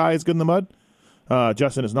Northwest guy is good in the mud.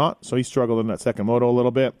 Justin is not, so he struggled in that second moto a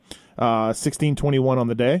little bit. 16:21 on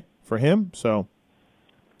the day for him. So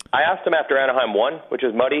I asked him after Anaheim 1, which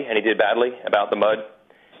was muddy, and he did badly about the mud.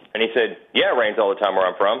 And he said, yeah, it rains all the time where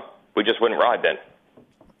I'm from. We just wouldn't ride then.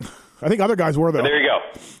 I think other guys were, though. So there you go.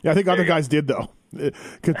 Yeah, I think other guys did, though. The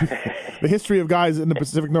history of guys in the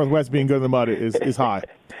Pacific Northwest being good in the mud is high.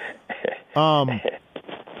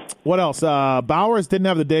 What else? Bowers didn't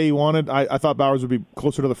have the day he wanted. I thought Bowers would be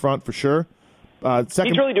closer to the front for sure. He's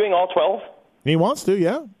really doing all 12? He wants to,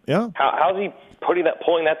 yeah. How's he pulling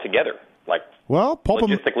that together?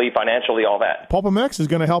 Logistically, financially, all that. Pulp MX is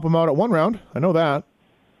going to help him out at one round. I know that.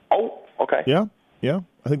 Oh, okay. Yeah.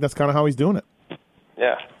 I think that's kind of how he's doing it.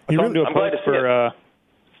 Yeah. I'm glad to see for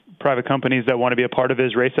private companies that want to be a part of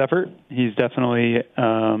his race effort. He's definitely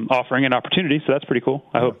offering an opportunity, so that's pretty cool.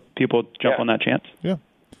 I hope people jump on that chance. Yeah.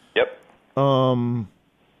 Yep.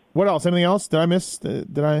 What else? Anything else? Did I miss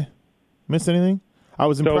anything? I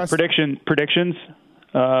was impressed. So predictions.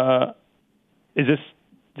 is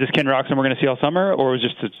this Ken Roczen we're going to see all summer, or is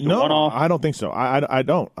it just a one-off? I don't think so. I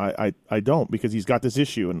don't. I don't, because he's got this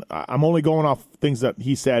issue, and I'm only going off things that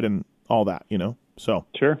he said and all that, So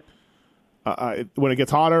Sure. When it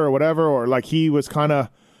gets hotter or whatever, or like he was kind of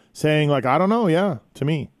saying, like, I don't know, yeah, to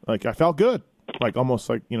me, like I felt good, like almost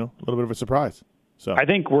like a little bit of a surprise. So I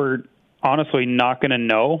think we're honestly not going to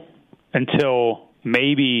know until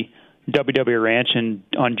maybe WW Ranch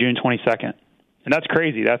on June 22nd, and that's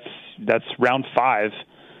crazy. That's round 5.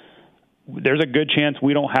 There's a good chance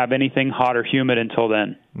we don't have anything hot or humid until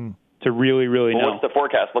then to really, really know. What's the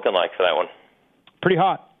forecast looking like for that one? Pretty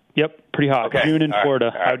hot. Yep, pretty hot. Okay. June in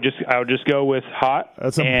Florida. Right. I would just go with hot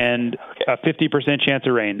and a 50% chance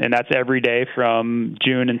of rain, and that's every day from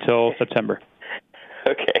June until September.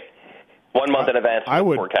 Okay. 1 month in advance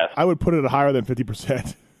forecast. I would put it higher than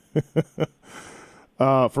 50%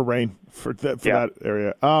 for rain for that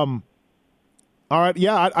area. All right,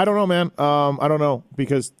 yeah, I don't know, man. I don't know,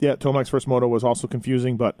 because Tomac's first moto was also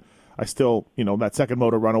confusing, but I still, that second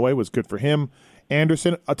moto runaway was good for him.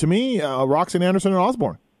 Anderson, to me, Roczen, Anderson, and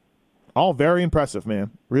Osborne, all very impressive,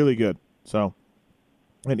 man, really good. So,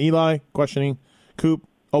 and Eli questioning, Coop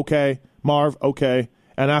okay, Marv okay,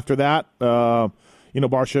 and after that,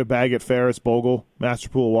 Barsha, Baggett, Ferris, Bogle,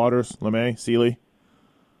 Masterpool, Waters, LeMay, Seeley.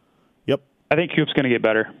 Yep, I think Coop's going to get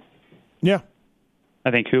better. Yeah. I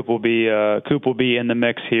think Coop will be in the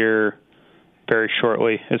mix here very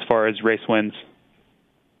shortly as far as race wins.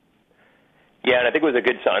 Yeah, and I think it was a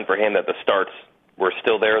good sign for him that the starts were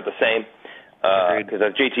still there the same. Because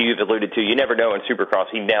as JT, you've alluded to, you never know in Supercross.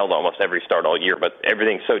 He nailed almost every start all year, but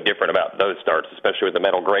everything's so different about those starts, especially with the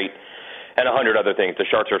metal grate and 100 other things. The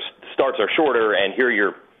starts are shorter, and here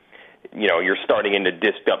you're starting into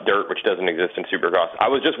disked up dirt, which doesn't exist in Supercross. I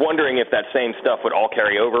was just wondering if that same stuff would all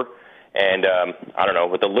carry over. And I don't know,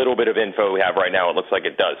 with the little bit of info we have right now, it looks like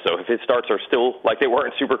it does. So if his starts are still like they were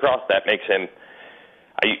in Supercross, that makes him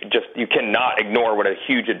you cannot ignore what a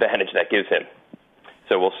huge advantage that gives him.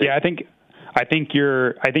 So we'll see. Yeah, I think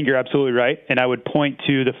you're absolutely right, and I would point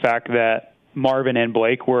to the fact that Marvin and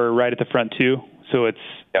Blake were right at the front too. So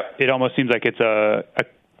it almost seems like it's a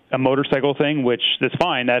motorcycle thing, which is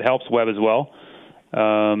fine. That helps Webb as well.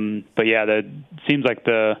 But yeah, that seems like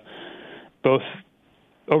both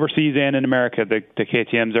overseas and in America, the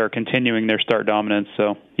KTMs are continuing their start dominance.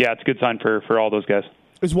 So, yeah, it's a good sign for all those guys.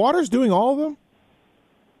 Is Waters doing all of them?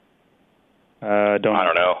 I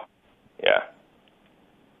don't know. Yeah.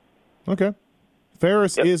 Okay.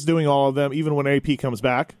 Ferris is doing all of them, even when AP comes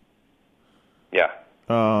back. Yeah.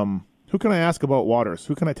 Who can I ask about Waters?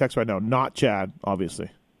 Who can I text right now? Not Chad, obviously.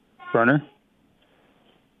 Burner?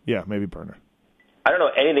 Yeah, maybe Burner. I don't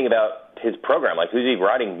know anything about his program. Like, who's he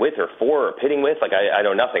riding with or for or pitting with? Like, I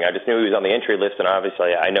know nothing. I just knew he was on the entry list, and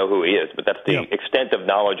obviously I know who he is. But that's the extent of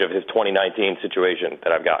knowledge of his 2019 situation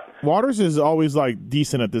that I've got. Waters is always like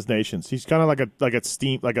decent at this Nations. He's kind of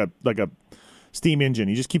like a steam engine.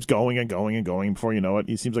 He just keeps going and going and going. Before you know it,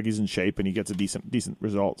 he seems like he's in shape and he gets a decent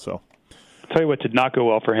result. So, I'll tell you what did not go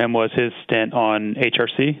well for him was his stint on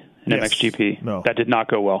HRC and MXGP. No, that did not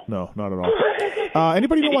go well. No, not at all.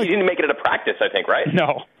 Anybody know he didn't make it a practice, I think, right?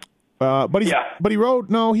 No. But he rode.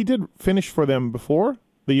 No, he did finish for them before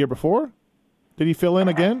the year before. Did he fill in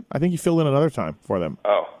again? I think he filled in another time for them.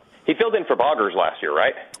 Oh, he filled in for Boggers last year,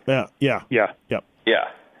 right? Yeah. Yeah.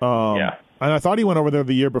 And I thought he went over there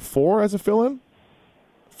the year before as a fill-in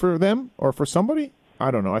for them or for somebody. I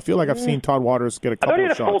don't know. I feel like I've seen Todd Waters get a couple of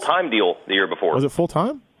shots. I thought he had a full-time deal the year before. Was it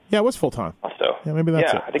full-time? Yeah, it was full-time. So, yeah, maybe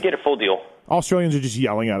that's it. Yeah, I think he had a full deal. Australians are just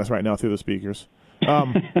yelling at us right now through the speakers.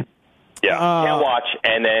 Can't watch,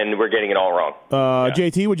 and then we're getting it all wrong.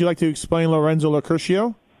 JT, would you like to explain Lorenzo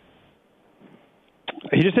Locurcio?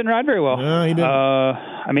 He just didn't ride very well. No, he didn't.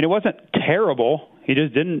 I mean, it wasn't terrible. He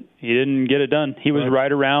just didn't. He didn't get it done. He was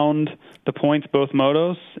right around the points both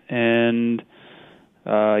motos, and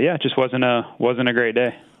it just wasn't a great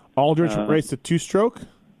day. Aldrich raced a two-stroke.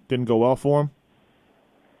 Didn't go well for him.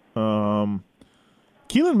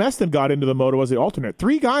 Keelan Meston got into the moto as the alternate.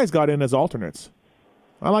 3 guys got in as alternates.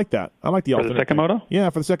 I like that. I like the alternate. For the second moto? Yeah,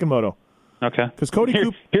 for the second moto. Okay. Because Cody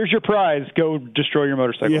Cooper. Here's your prize. Go destroy your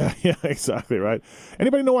motorcycle. Yeah, exactly right.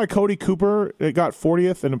 Anybody know why Cody Cooper got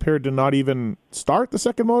 40th and appeared to not even start the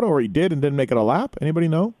second moto, or he did and didn't make it a lap? Anybody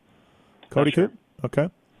know? Cody Cooper? Okay.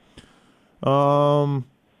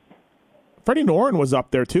 Freddie Noren was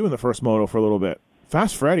up there too in the first moto for a little bit.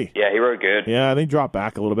 Fast Freddie. Yeah, he rode good. Yeah, they dropped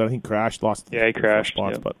back a little bit. I think crashed, lost. Yeah, he crashed.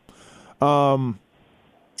 Spots, but all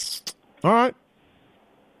right.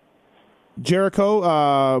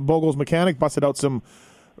 Jericho, Bogle's mechanic, busted out some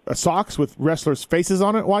socks with wrestlers' faces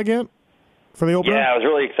on it. Wygant? for the opener? Yeah, I was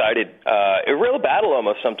really excited. A real battle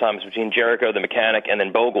almost sometimes between Jericho, the mechanic, and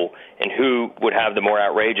then Bogle, and who would have the more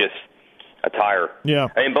outrageous attire. Yeah.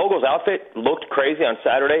 I mean, Bogle's outfit looked crazy on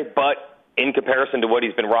Saturday, but in comparison to what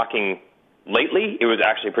he's been rocking lately, it was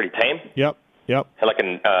actually pretty tame. Yep. Had like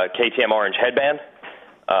a KTM orange headband.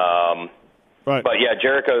 Right. But yeah,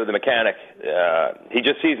 Jericho, the mechanic, he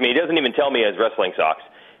just sees me. He doesn't even tell me he has wrestling socks.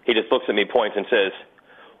 He just looks at me, points, and says,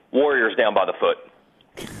 "Warriors down by the foot."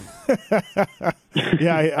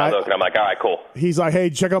 Yeah, I look, and I'm like, all right, cool. He's like, "Hey,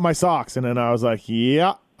 check out my socks," and then I was like,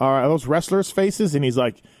 "Yeah, all right." Are those wrestlers' faces? And he's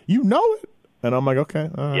like, "You know it," and I'm like, "Okay."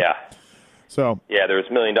 Yeah. So. Yeah, there was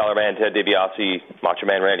 $1 Million Man, Ted DiBiase, Macho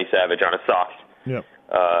Man Randy Savage on his socks. Yep.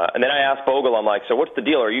 And then I asked Bogle, I'm like, so what's the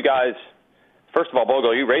deal? Are you guys, first of all, Bogle,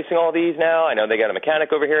 are you racing all these now? I know they got a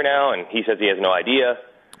mechanic over here now, and he says he has no idea.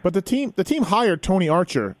 But the team hired Tony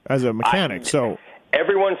Archer as a mechanic, so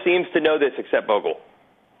everyone seems to know this except Bogle.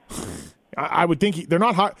 I would think they're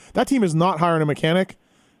not. That team is not hiring a mechanic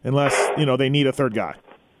unless they need a third guy.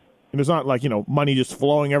 And there's not like money just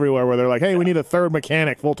flowing everywhere where they're like, hey, we need a third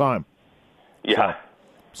mechanic full time. Yeah.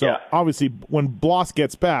 So obviously, when Bloss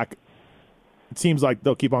gets back, it seems like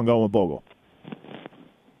they'll keep on going with Bogle.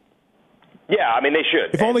 Yeah, I mean they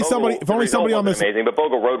should. If only somebody on this amazing, but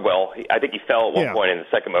Bogle rode well. I think he fell at one point in the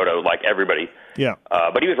second moto, like everybody. Yeah.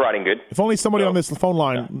 But he was riding good. If only somebody on this phone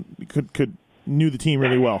line could knew the team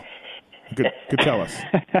really well, could tell us.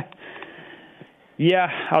 Yeah,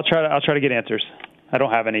 I'll try to get answers. I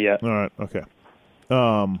don't have any yet. All right. Okay.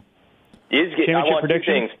 I want two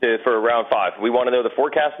things for round 5. We want to know the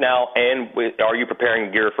forecast now, and are you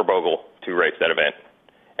preparing gear for Bogle to race that event?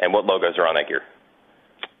 And what logos are on that gear?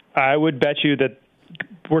 I would bet you that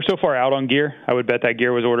we're so far out on gear. I would bet that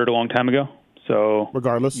gear was ordered a long time ago. So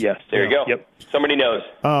regardless, yes. There you go. Yep. Somebody knows.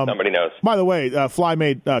 Somebody knows. By the way, Fly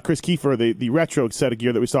made Chris Kiefer the retro set of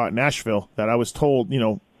gear that we saw at Nashville that I was told,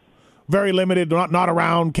 very limited, not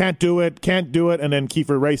around, can't do it, and then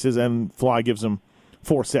Kiefer races and Fly gives him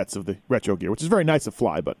 4 sets of the retro gear, which is very nice of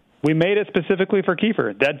Fly, but we made it specifically for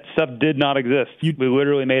Kiefer. That stuff did not exist. We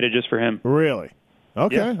literally made it just for him. Really?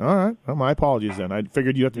 Okay, yeah. All right. Well, my apologies then. I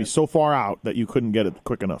figured you have to be so far out that you couldn't get it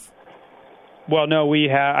quick enough. Well, no,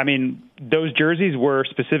 those jerseys were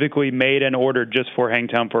specifically made and ordered just for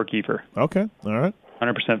Hangtown for Kiefer. Okay, all right.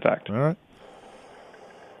 100% fact. All right.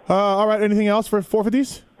 All right, anything else for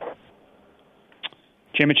 450s?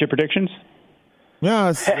 Championship predictions?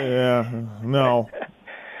 Yes. No.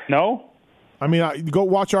 No? I mean, go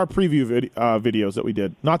watch our preview videos that we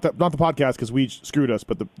did. Not the podcast because we screwed us,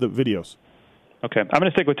 but the videos. Okay. I'm going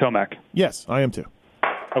to stick with Tomac. Yes, I am too.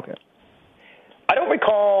 Okay. I don't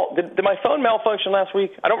recall, did my phone malfunction last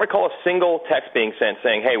week? I don't recall a single text being sent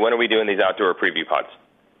saying, hey, when are we doing these outdoor preview pods?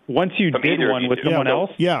 Once you did one with someone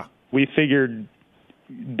else, we figured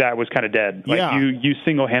that was kind of dead. Like you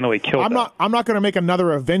single-handedly killed that. I'm not going to make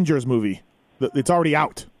another Avengers movie. It's already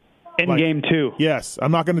out. Endgame 2. Yes,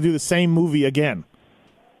 I'm not going to do the same movie again.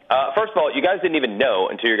 First of all, you guys didn't even know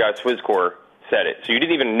until your guys Swisscore said it. So you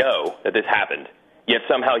didn't even know that this happened. Yet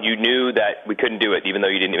somehow you knew that we couldn't do it, even though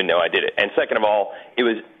you didn't even know I did it. And second of all, it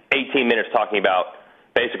was 18 minutes talking about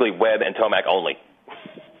basically Webb and Tomac only.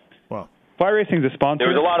 Well, Fly Racing's a sponsor.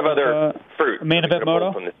 There was a lot of other fruit. Main Event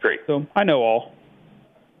Moto from this tree. So I know all.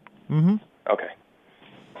 Mm-hmm. Okay.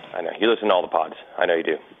 I know. You listen to all the pods. I know you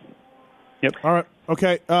do. Yep. All right.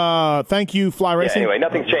 Okay. Thank you, Fly Racing. Anyway,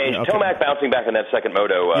 nothing's changed. Okay. Tomac bouncing back in that second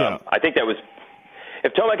moto. I think that was –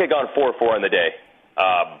 if Tomac had gone 4-4 in the day,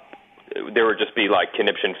 there would just be like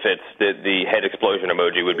conniption fits. The head explosion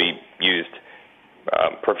emoji would be used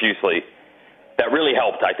profusely. That really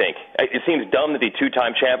helped, I think. It seems dumb that the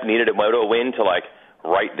 2-time champ needed a moto win to like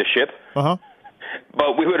right the ship. Uh-huh.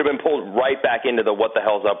 But we would have been pulled right back into the what the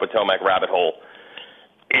hell's up with Tomac rabbit hole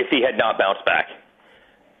if he had not bounced back.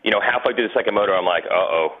 Halfway through the second moto, I'm like,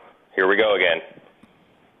 uh-oh, here we go again.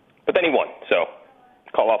 But then he won, so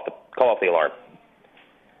call off the alarm.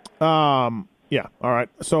 Yeah. All right.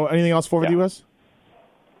 So anything else for the U.S.?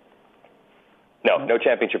 No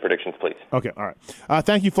championship predictions, please. Okay. All right.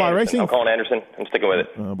 Thank you, Fly Racing. I'm calling Anderson. I'm sticking with it.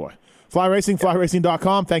 Oh, boy. Fly Racing,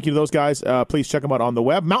 flyracing.com. Thank you to those guys. Please check them out on the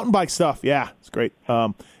web. Mountain bike stuff. Yeah, it's great.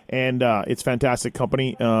 And it's fantastic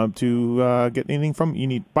company to get anything from. You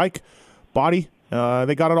need bike, body.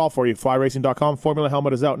 They got it all for you. Flyracing.com. Formula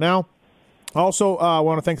helmet is out now. Also, I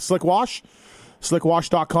want to thank Slick Wash.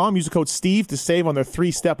 SlickWash.com. Use the code Steve to save on their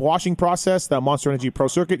 3-step washing process that Monster Energy Pro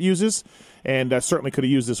Circuit uses, and certainly could have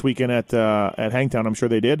used this weekend at Hangtown. I'm sure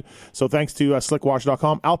they did. So thanks to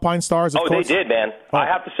SlickWash.com. Alpine Stars, of course. They did, man. Oh. I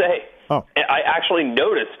have to say, I actually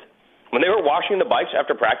noticed when they were washing the bikes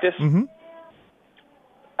after practice. Mm-hmm.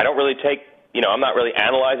 I don't really take I'm not really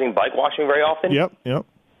analyzing bike washing very often. Yep.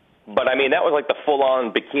 But, I mean, that was like the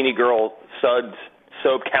full-on bikini girl suds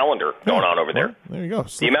soap calendar going on over there. Well, there you go.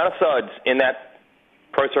 The amount of suds in that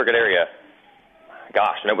Pro Circuit area,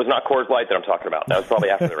 gosh, and it was not Coors Light that I'm talking about. That was probably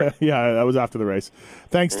after the race. Yeah, that was after the race.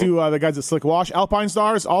 Thanks to the guys at Slick Wash. Alpine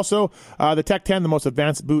Stars, also the Tech 10, the most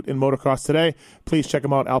advanced boot in motocross today. Please check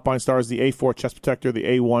them out. Alpine Stars, the A4 chest protector, the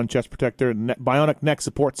A1 chest protector, bionic neck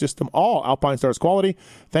support system, all Alpine Stars quality.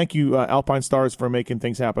 Thank you, Alpine Stars, for making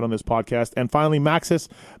things happen on this podcast. And finally, Maxxis,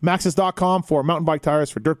 Maxxis.com for mountain bike tires,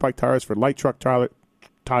 for dirt bike tires, for light truck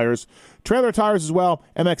tires, trailer tires as well.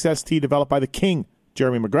 MXST, developed by the King,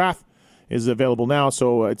 Jeremy McGrath, is available now.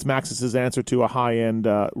 So it's Maxxis' answer to a high-end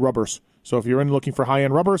rubbers. So if you're looking for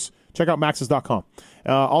high-end rubbers, check out Maxxis.com.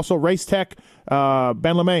 Also, Racetech,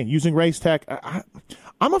 Ben LeMay, using Racetech.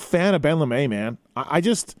 I'm a fan of Ben LeMay, man.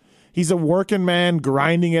 He's a working man,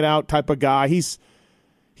 grinding it out type of guy. He's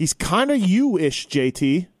kind of you-ish,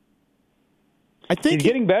 JT. I think he's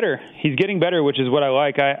getting better. He's getting better, which is what I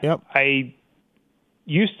like. I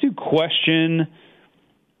used to question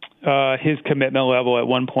his commitment level at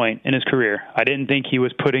one point in his career. I didn't think he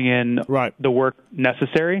was putting in the work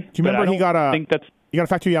necessary. Do you remember he got a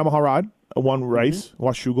factory Yamaha ride, one race,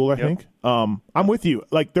 Washougal, I think. I'm with you.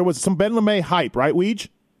 Like, there was some Ben LeMay hype, right, Weege?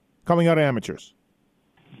 Coming out of amateurs.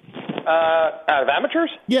 Out of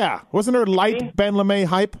amateurs? Yeah. Wasn't there light Ben LeMay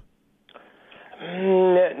hype?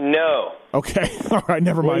 No. Okay. All right,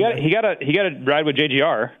 never mind. He got a ride with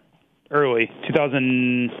JGR early,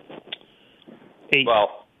 2008.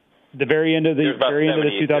 Well, the very end of the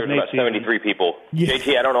 2008 there was about 73 people. Yeah.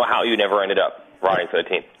 JT, I don't know how you never ended up riding for the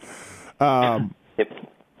team.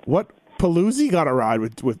 What? Paluzzi got a ride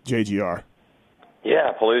with JGR.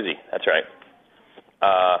 Yeah, Paluzzi. That's right.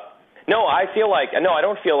 I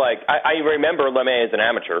don't feel like I remember LeMay as an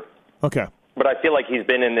amateur. Okay. But I feel like he's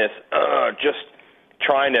been in this just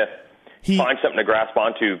trying to find something to grasp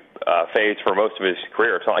onto phase for most of his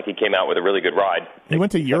career. It's not like he came out with a really good ride. He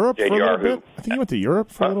went to Europe for a little bit? I think he went to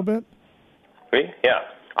Europe for a little bit. Really? Yeah.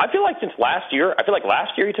 I feel like last year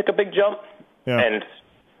he took a big jump and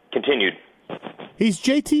continued. He's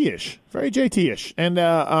JT-ish, very JT-ish. And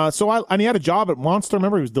and he had a job at Monster.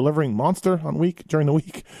 Remember, he was delivering Monster during the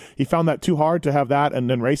week. He found that too hard to have that and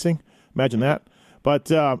then racing. Imagine that.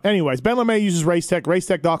 But anyways, Ben LeMay uses Racetech,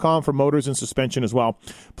 racetech.com for motors and suspension as well.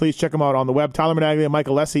 Please check them out on the web. Tyler Managlia and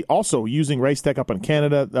Michael Lessie also using Racetech up in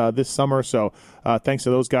Canada this summer. So thanks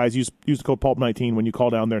to those guys. Use the code PULP19 when you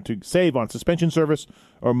call down there to save on suspension service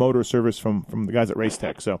or motor service from the guys at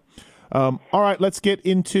Racetech. So, all right, let's get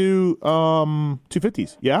into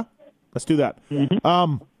 250s. Yeah? Let's do that.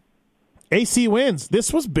 Mm-hmm. AC wins.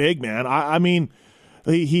 This was big, man. I mean,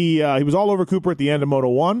 he was all over Cooper at the end of Moto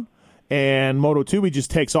 1. And Moto 2, he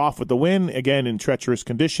just takes off with the win, again, in treacherous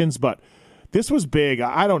conditions. But this was big.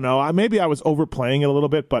 I don't know. Maybe I was overplaying it a little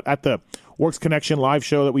bit, but at the Works Connection live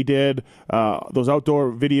show that we did, those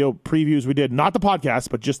outdoor video previews we did, not the podcast,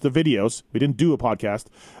 but just the videos. We didn't do a podcast.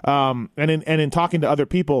 And in talking to other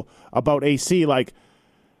people about AC,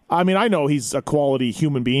 I know he's a quality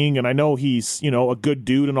human being, and I know he's, a good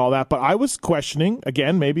dude and all that, but I was questioning,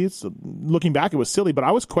 again, maybe it's, looking back, it was silly, but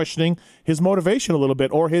I was questioning his motivation a little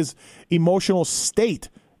bit, or his emotional state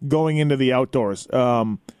going into the outdoors.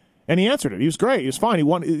 And he answered it. He was great. He was fine.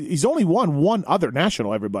 He's only won one other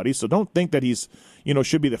national, everybody, so don't think that he's,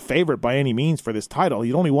 should be the favorite by any means for this title.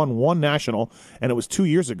 He's only won one national, and it was 2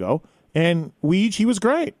 years ago. And Weege, he was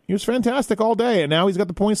great. He was fantastic all day. And now he's got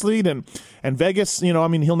the points lead. And Vegas,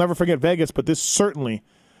 he'll never forget Vegas, but this certainly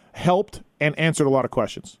helped and answered a lot of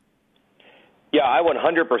questions. Yeah, I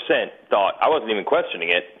 100% thought, I wasn't even questioning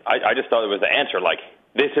it. I just thought it was the answer. Like,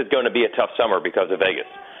 this is going to be a tough summer because of Vegas.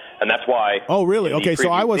 And that's why. Oh, really? Okay,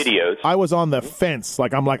 so I was on the fence.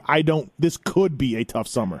 This could be a tough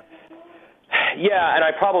summer. Yeah, and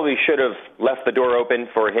I probably should have left the door open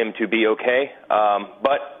for him to be okay.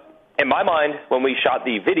 But in my mind, when we shot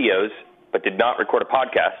the videos but did not record a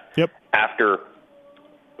podcast after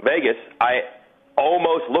Vegas, I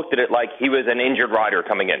almost looked at it like he was an injured rider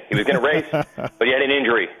coming in. He was going to race, but he had an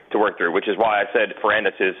injury to work through, which is why I said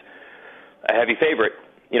Ferrandis is a heavy favorite.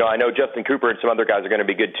 I know Justin Cooper and some other guys are going to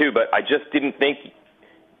be good too, but I just didn't think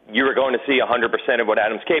you were going to see 100% of what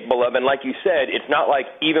Adam's capable of. And like you said, it's not like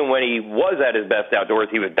even when he was at his best outdoors,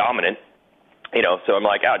 he was dominant. So I'm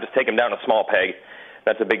like, just take him down a small peg.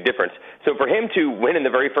 That's a big difference. So for him to win in the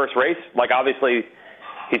very first race, obviously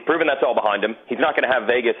he's proven that's all behind him. He's not going to have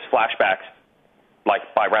Vegas flashbacks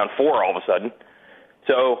by round 4 all of a sudden.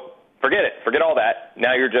 So forget it. Forget all that.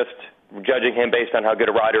 Now you're just judging him based on how good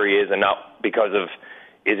a rider he is and not because of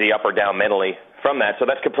is he up or down mentally from that. So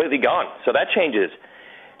that's completely gone. So that changes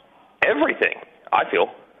everything, I feel,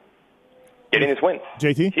 getting this win.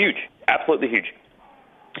 JT? Huge. Absolutely huge.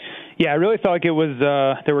 Yeah, I really felt like it was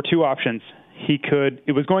there were two options.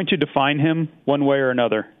 It was going to define him one way or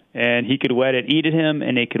another, and he could let it eat at him,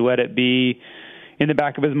 and he could let it be in the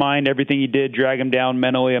back of his mind, everything he did, drag him down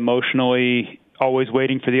mentally, emotionally, always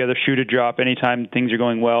waiting for the other shoe to drop anytime things are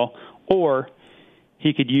going well, or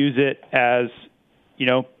he could use it as,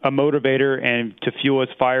 a motivator and to fuel his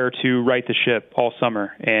fire to right the ship all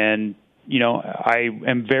summer. And, I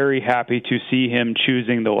am very happy to see him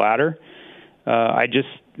choosing the latter.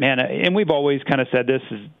 And we've always kind of said this,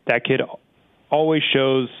 is that kid always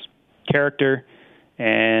shows character,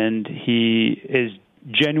 and he is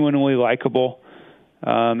genuinely likable.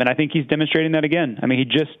 And I think he's demonstrating that again. I mean, he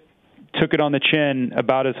just took it on the chin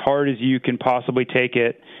about as hard as you can possibly take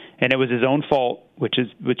it, and it was his own fault, which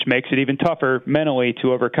makes it even tougher mentally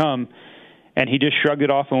to overcome. And he just shrugged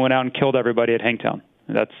it off and went out and killed everybody at Hangtown.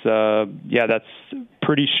 That's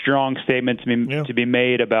pretty strong statement to be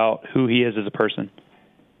made about who he is as a person.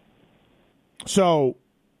 So,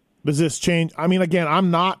 does this change? I mean, again,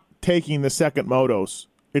 I'm not taking the second motos.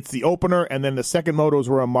 It's the opener, and then the second motos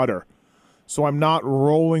were a mutter. So I'm not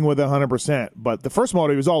rolling with 100%. But the first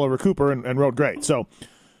moto, he was all over Cooper and rode great. So,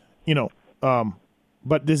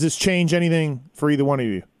 but does this change anything for either one of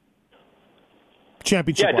you?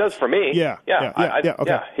 Championship. Yeah, it does for me. Yeah. Okay.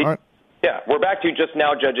 All right. Yeah, we're back to just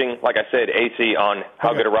now judging, like I said, AC on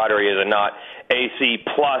how good a rider he is and not AC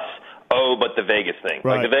plus, but the Vegas thing.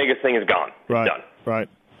 Right. Like, the Vegas thing is gone. Right. It's done. Right.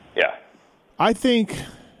 Yeah. I think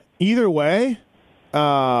either way,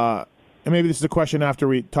 and maybe this is a question after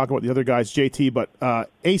we talk about the other guys, JT, but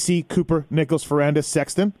AC, Cooper, Nichols, Ferrandis,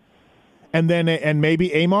 Sexton, and maybe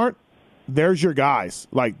Amart, there's your guys.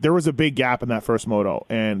 Like, there was a big gap in that first moto,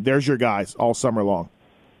 and there's your guys all summer long.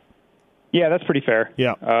 Yeah, that's pretty fair.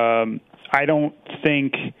 Yeah. I don't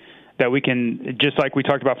think that we can, just like we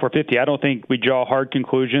talked about 450, I don't think we draw hard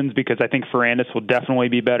conclusions, because I think Ferrandis will definitely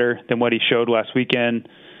be better than what he showed last weekend.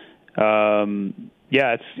 There's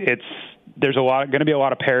going to be a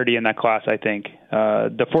lot of parity in that class, I think.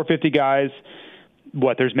 The 450 guys,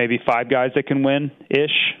 there's maybe 5 guys that can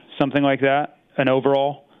win-ish, something like that, an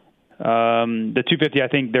overall. The 250, I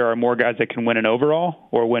think there are more guys that can win an overall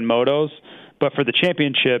or win motos. But for the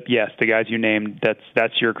championship, yes, the guys you named,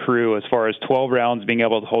 that's your crew. As far as 12 rounds, being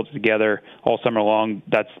able to hold it together all summer long,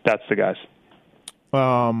 that's the guys.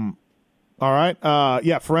 All right.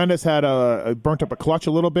 Ferrandis had burnt up a clutch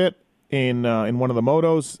a little bit in one of the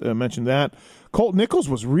motos. I mentioned that. Colt Nichols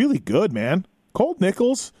was really good, man. Colt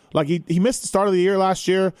Nichols, like he missed the start of the year last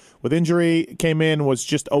year with injury, came in, was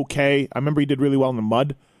just okay. I remember he did really well in the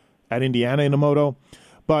mud at Indiana in a moto.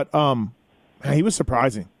 But he was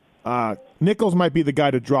surprising. Nichols might be the guy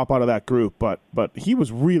to drop out of that group, but he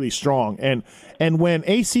was really strong. And when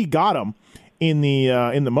AC got him in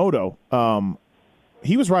the moto,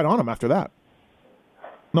 he was right on him after that.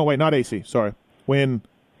 No, wait, not AC. Sorry.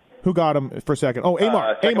 Who got him for a second? Oh,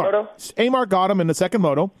 Amar. Amar got him in the second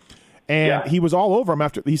moto, and he was all over him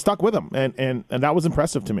after he stuck with him, and that was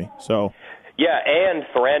impressive to me. So. Yeah, and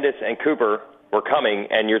Ferrandis and Cooper were coming,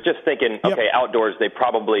 and you're just thinking, okay, outdoors they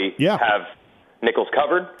probably have Nichols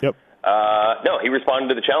covered. Yep. No, he responded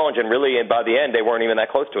to the challenge, and really, by the end, they weren't even that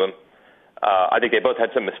close to him. I think they both had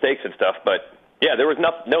some mistakes and stuff, but yeah, there was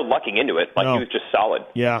no lucking into it. He was just solid.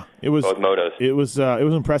 Yeah, it was both motos. It was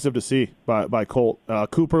impressive to see by Colt.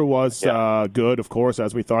 Cooper was good, of course,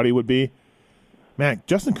 as we thought he would be. Man,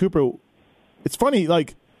 Justin Cooper, it's funny.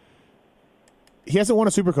 Like, he hasn't won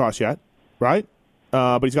a Supercross yet, right?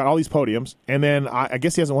 But he's got all these podiums, and then I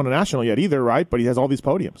guess he hasn't won a national yet either, right? But he has all these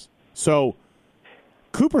podiums. So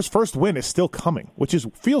Cooper's first win is still coming, which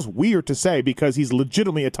feels weird to say because he's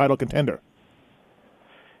legitimately a title contender.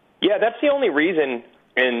 Yeah, that's the only reason,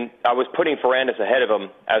 and I was putting Ferrandis ahead of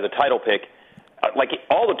him as a title pick.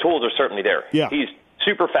 All the tools are certainly there. Yeah. He's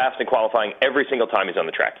super fast in qualifying every single time he's on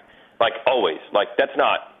the track. Always. That's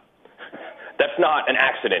not an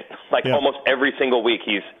accident. Almost every single week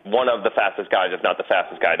he's one of the fastest guys, if not the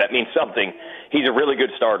fastest guy. That means something. He's a really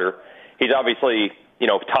good starter. He's obviously,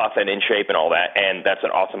 tough and in shape and all that, and that's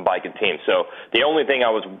an awesome bike and team. So the only thing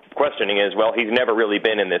I was questioning is, he's never really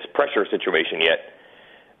been in this pressure situation yet.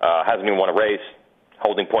 Hasn't even won a race,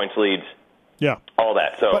 holding points leads, all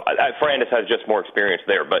that. So Ferrandis has just more experience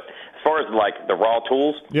there. But as far as the raw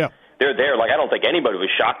tools, they're there. I don't think anybody was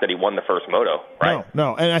shocked that he won the first moto, right?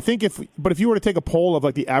 No. And I think if you were to take a poll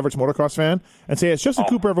of the average motocross fan and say, has Justin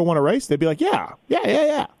Cooper ever won a race? They'd be like, yeah.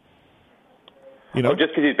 You know, just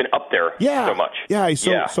because he's been up there so much. Yeah, he's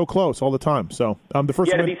so close all the time. So the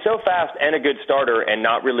first to be so fast and a good starter and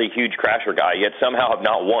not really a huge crasher guy, yet somehow have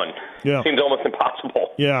not won. Yeah. Seems almost impossible.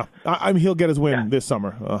 Yeah, I mean, he'll get his win this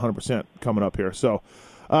summer, 100% coming up here. So,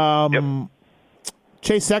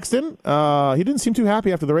 Chase Sexton, he didn't seem too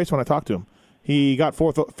happy after the race when I talked to him. He got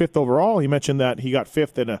fifth overall. He mentioned that he got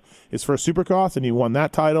fifth in his first Supercross, and he won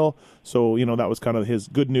that title. So, that was kind of his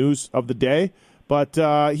good news of the day. But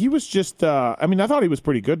he was just, I thought he was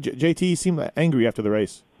pretty good. JT seemed angry after the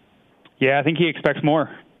race. Yeah, I think he expects more.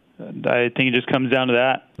 I think it just comes down to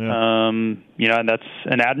that. Yeah. And that's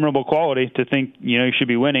an admirable quality to think, he should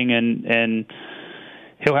be winning, and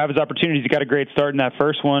he'll have his opportunities. He got a great start in that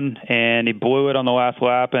first one, and he blew it on the last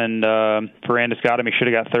lap, and Ferrandis got him. He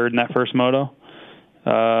should have got third in that first moto.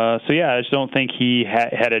 I just don't think he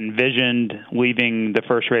had envisioned leaving the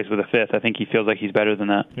first race with a fifth. I think he feels like he's better than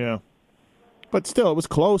that. Yeah. But still, it was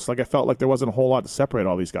close. Like, I felt like there wasn't a whole lot to separate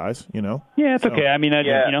all these guys, Yeah, it's okay. I mean,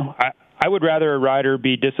 I would rather a rider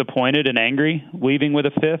be disappointed and angry leaving with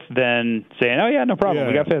a fifth than saying, oh, yeah, no problem.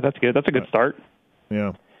 We got fifth. That's good. That's a good start.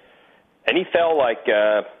 Yeah. And he fell, like,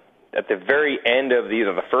 at the very end of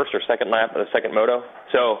either the first or second lap of the second moto.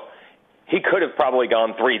 So he could have probably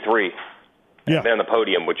gone 3-3 and been on the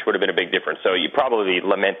podium, which would have been a big difference. So you probably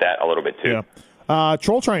lament that a little bit, too. Yeah.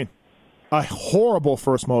 Troll Train, a horrible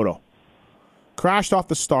first moto. Crashed off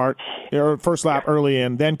the start, or first lap early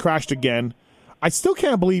in, then crashed again. I still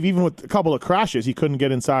can't believe, even with a couple of crashes, he couldn't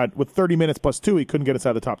get inside. With 30 minutes plus 2, he couldn't get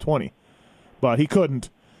inside the top 20. But he couldn't.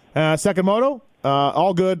 Second moto,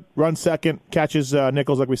 all good. Runs second, catches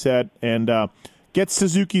Nichols, like we said, and gets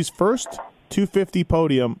Suzuki's first 250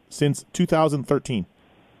 podium since 2013.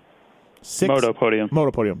 Moto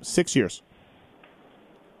podium. 6 years.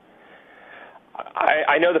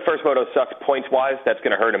 I know the first moto sucks points-wise. That's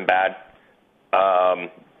going to hurt him bad.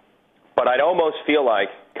 But I'd almost feel like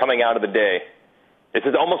coming out of the day, this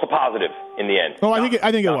is almost a positive in the end. Oh, I think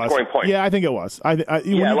it was. Scoring points. Yeah, I think it was. It's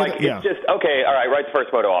just, okay, all right, write the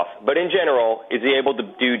first moto off. But in general, is he able to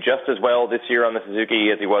do just as well this year on the Suzuki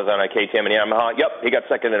as he was on a KTM and Yamaha? Yep, he got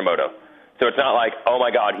second in a moto. So it's not like, oh,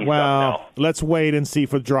 my God, he's stuck now. Let's wait and see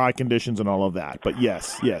for dry conditions and all of that. But,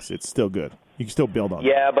 yes, it's still good. You can still build on it.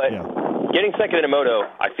 Yeah, but getting second in a moto,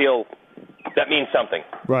 I feel that means something.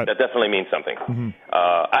 Right. That definitely means something. Mm-hmm.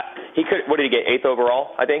 He could. What did he get? 8th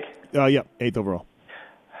overall, I think. 8th overall.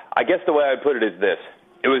 I guess the way I would put it is this: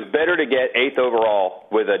 it was better to get 8th overall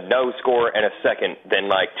with a no score and a second than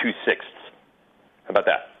like 2 sixths. How about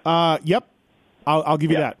that? Yep. I'll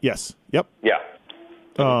give you that. Yes. Yep. Yeah.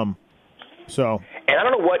 So. And I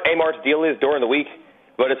don't know what Amar's deal is during the week,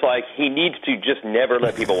 but it's like he needs to just never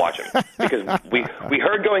let people watch him because we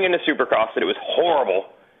heard going into Supercross that it was horrible.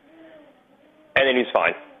 And then he's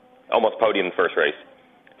fine. Almost podium in the first race.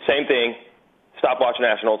 Same thing. Stopwatch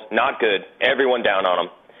Nationals, not good. Everyone down on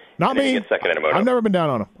him. Not me. He gets second in a moto. I've never been down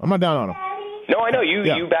on him. I'm not down on him. No, I know.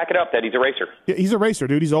 You back it up that he's a racer. Yeah, he's a racer,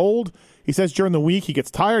 dude. He's old. He says during the week he gets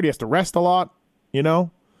tired. He has to rest a lot,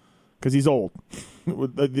 because he's old.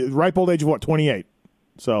 The ripe old age of, 28?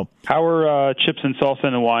 So. How are chips and salsa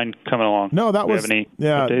and wine coming along? No, that was. Do we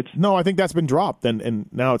have any updates? No, I think that's been dropped, and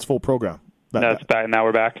now it's full program. That's back. Now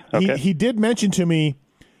we're back. Okay. He did mention to me,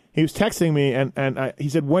 he was texting me, and he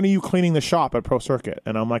said, when are you cleaning the shop at Pro Circuit?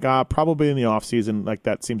 And I'm like, probably in the off season. Like,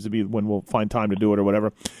 that seems to be when we'll find time to do it or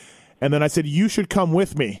whatever. And then I said, you should come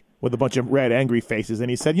with me, with a bunch of red, angry faces. And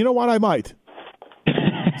he said, you know what, I might.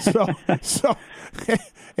 so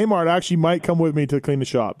Amart actually might come with me to clean the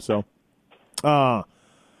shop. So, it's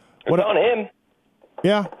on him.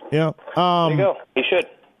 Yeah. There you go. He should.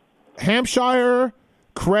 Hampshire,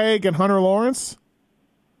 Craig, and Hunter Lawrence.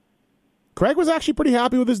 Craig was actually pretty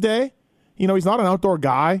happy with his day. He's not an outdoor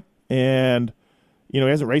guy, and he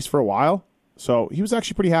hasn't raced for a while, so he was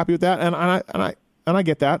actually pretty happy with that. And I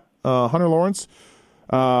get that. Hunter Lawrence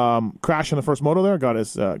crashed in the first moto there,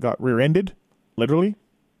 got rear-ended, literally.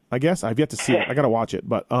 I guess I've yet to see it. I got to watch it,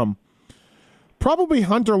 but probably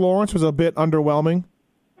Hunter Lawrence was a bit underwhelming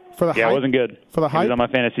for the hype. Yeah, it wasn't good for the hype. He was on my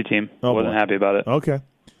fantasy team. I wasn't happy about it. Okay.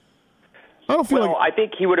 I don't feel I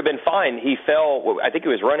think he would have been fine. He fell. I think he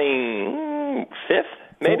was running 5th,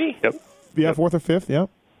 maybe. Yep. Yeah, 4th or 5th. Yeah.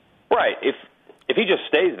 Right. If he just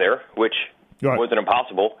stays there, which wasn't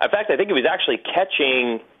impossible. In fact, I think he was actually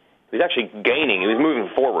catching. He was actually gaining. He was moving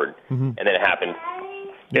forward, and then it happened.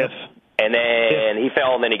 Yes. And then he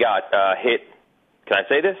fell, and then he got hit. Can I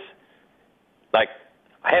say this? Like,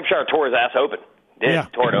 Hampshire tore his ass open.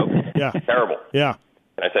 Tore it open. Yeah. Terrible. Yeah.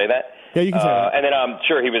 Can I say that? Yeah, you can say that. And then I'm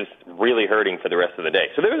sure he was really hurting for the rest of the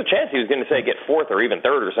day. So there was a chance he was going to say get 4th or even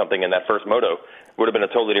 3rd or something in that first moto. Would have been a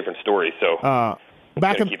totally different story. So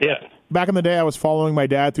Back in the day, I was following my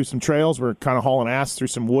dad through some trails. We're kind of hauling ass through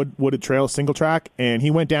some wooded trails, single track, and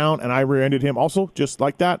he went down, and I rear-ended him also, just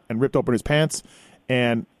like that, and ripped open his pants,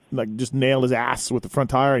 and like just nailed his ass with the front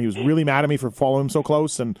tire. And he was really mad at me for following him so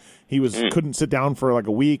close, and he couldn't sit down for like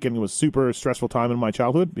a week, and it was super stressful time in my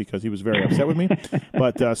childhood because he was very upset with me.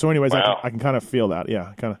 But so, anyways, wow. I can kind of feel that. Yeah,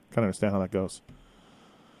 I kind of understand how that goes.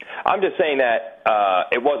 I'm just saying that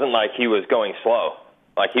it wasn't like he was going slow,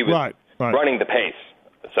 like he was right. running the pace.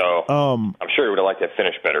 So I'm sure he would have liked to have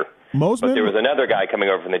finished better. Mosman, but there was another guy coming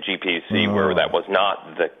over from the GPC where that was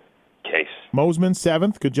not the case. Mosman,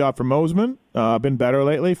 7th. Good job for Mosman. Been better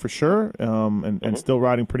lately, for sure, and still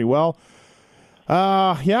riding pretty well.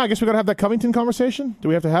 I guess we got to have that Covington conversation. Do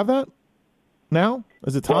we have to have that now?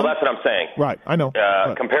 Is it time? Well, that's what I'm saying. Right, I know.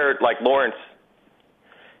 Compared, like Lawrence,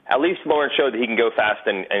 at least Lawrence showed that he can go fast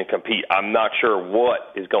and compete. I'm not sure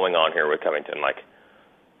what is going on here with Covington. Like,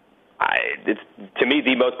 it's, to me,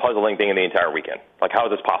 the most puzzling thing in the entire weekend. Like, how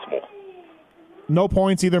is this possible? No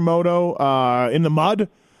points either moto. In the mud,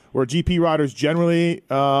 where GP riders generally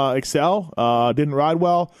excel, didn't ride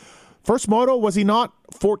well. First moto, was he not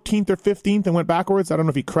 14th or 15th and went backwards? I don't know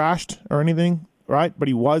if he crashed or anything, right? But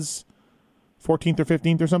he was 14th or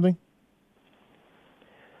 15th or something?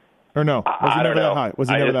 Or no? Was he never that high? Was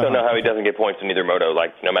he never that high? I just don't know how he doesn't get points in either moto,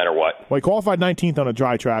 like, no matter what. Well, he qualified 19th on a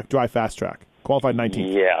dry fast track. Qualified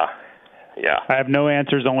 19th. Yeah. I have no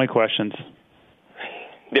answers, only questions.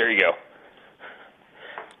 There you go.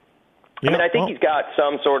 Yeah, I mean, I think he's got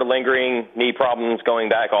some sort of lingering knee problems going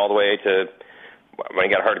back all the way to when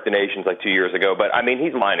he got hurt at the Nations like 2 years ago. But, I mean,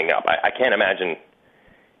 he's lining up. I can't imagine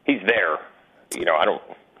he's there. You know,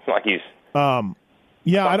 it's not like he's... I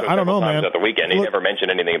don't know, man. At the weekend, he never mentioned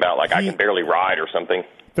anything about, like, I can barely ride or something.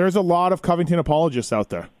 There's a lot of Covington apologists out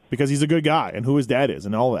there because he's a good guy and who his dad is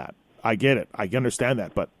and all that. I get it. I understand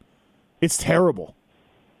that, but it's terrible.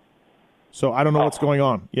 So I don't know what's going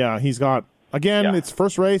on. Yeah, he's got... Again, it's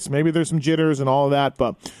first race. Maybe there's some jitters and all of that,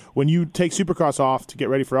 but when you take Supercross off to get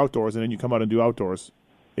ready for outdoors and then you come out and do outdoors,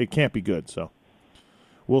 it can't be good. So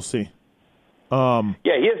we'll see. He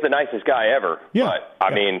is the nicest guy ever. Yeah. But,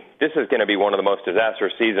 I mean, this is going to be one of the most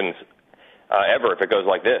disastrous seasons ever if it goes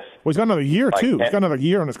like this. Well, he's got another year, too. He's got another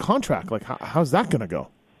year on his contract. Like, how's that going to go?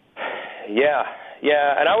 Yeah.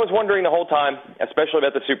 And I was wondering the whole time, especially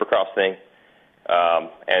about the Supercross thing.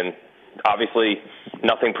 And obviously,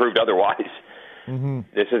 nothing proved otherwise. Mm-hmm.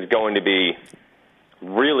 This is going to be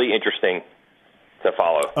really interesting to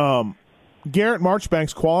follow. Garrett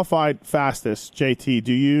Marchbanks qualified fastest.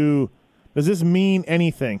 JT, does this mean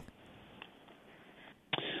anything?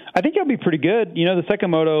 I think he'll be pretty good. You know, the second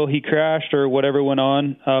moto he crashed or whatever went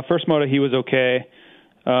on. First moto he was okay.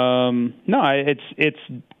 It's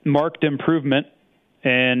marked improvement,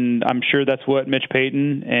 and I'm sure that's what Mitch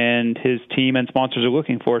Payton and his team and sponsors are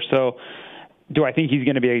looking for. So do I think he's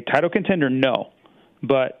going to be a title contender? No.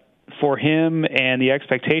 But for him and the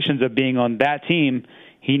expectations of being on that team,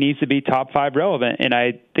 he needs to be top 5 relevant, and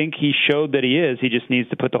I think he showed that he is. He just needs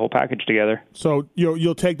to put the whole package together. So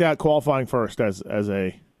you'll take that qualifying first as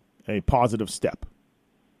a positive step.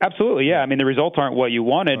 Absolutely, yeah. I mean, the results aren't what you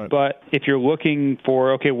wanted, right. But if you're looking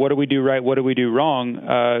for, okay, what do we do right, what do we do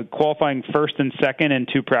wrong, qualifying first and second in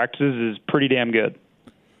 2 practices is pretty damn good.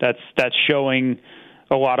 That's showing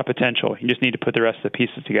a lot of potential. You just need to put the rest of the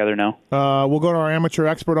pieces together now. We'll go to our amateur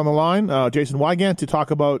expert on the line, Jason Wygant, to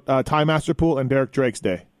talk about Ty Masterpool and Derek Drake's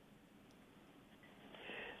day.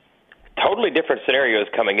 Totally different scenarios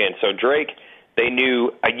coming in. So Drake, they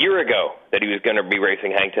knew a year ago that he was going to be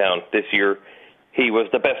racing Hangtown this year. He was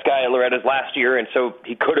the best guy at Loretta's last year, and so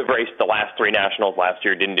he could have raced the last 3 nationals last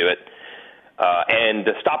year, didn't do it. And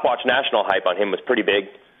the stopwatch national hype on him was pretty big.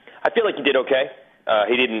 I feel like he did okay.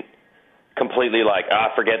 He didn't completely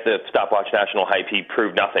forget the stopwatch national hype. He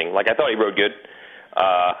proved nothing. Like, I thought he rode good.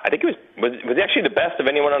 I think he was he actually the best of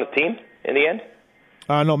anyone on the team in the end?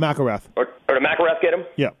 No, McElrath. Or did McElrath get him?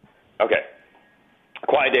 Yeah. Okay.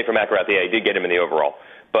 Quiet day for McElrath. Yeah, he did get him in the overall.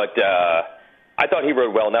 But I thought he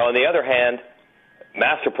rode well. Now, on the other hand,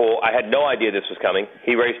 Masterpool, I had no idea this was coming.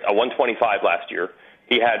 He raced a 125 last year.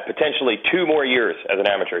 He had potentially 2 more years as an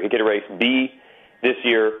amateur. He could have raced B this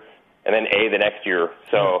year and then A the next year.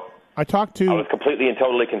 So I was completely and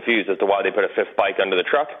totally confused as to why they put a 5th bike under the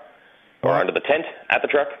truck or under the tent at the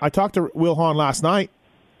truck. I talked to Will Hahn last night,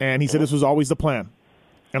 and he said this was always the plan.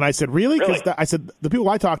 And I said, really? Because I said the people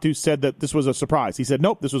I talked to said that this was a surprise. He said,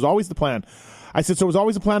 nope, this was always the plan. I said, so it was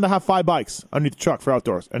always the plan to have 5 bikes underneath the truck for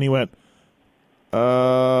outdoors. And he went,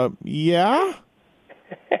 yeah?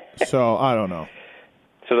 So, I don't know.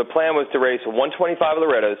 So the plan was to race 125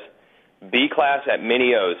 Loretta's, B class at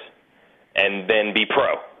Mini O's, and then be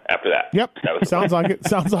pro after that. Yep. That was Sounds like it.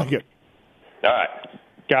 Sounds like it. All right.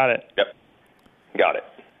 Got it. Yep. Got it.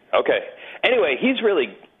 Okay. Anyway, he's really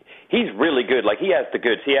good. Like, he has the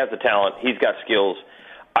goods. He has the talent. He's got skills.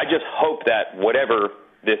 I just hope that whatever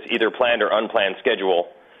this either planned or unplanned schedule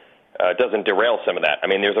doesn't derail some of that. I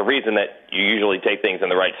mean, there's a reason that you usually take things in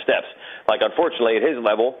the right steps. Like, unfortunately, at his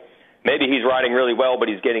level, maybe he's riding really well, but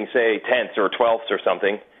he's getting, say, 10th or 12th or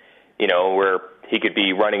something, where he could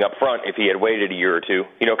be running up front if he had waited a year or two.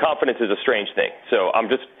 Confidence is a strange thing. So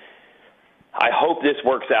I hope this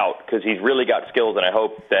works out because he's really got skills, and I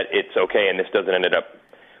hope that it's okay and this doesn't end up,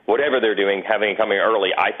 whatever they're doing, having it coming early,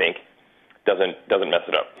 I think, doesn't mess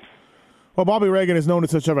it up. Well, Bobby Reagan is known as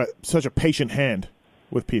such a patient hand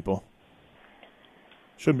with people.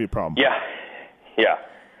 Shouldn't be a problem. Yeah.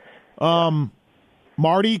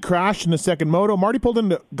 Marty crashed in the second moto. Marty pulled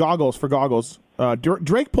in goggles.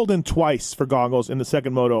 Drake pulled in twice for goggles in the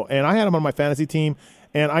second moto, and I had him on my fantasy team,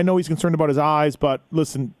 and I know he's concerned about his eyes, but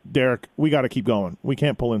listen, Derek, we got to keep going. We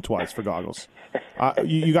can't pull in twice for goggles.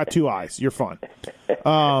 You got 2 eyes. You're fine.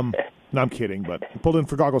 No, I'm kidding, but he pulled in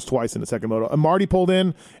for goggles twice in the second moto. And Marty pulled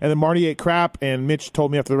in, and then Marty ate crap, and Mitch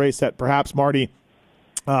told me after the race that perhaps Marty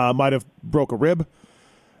might have broke a rib.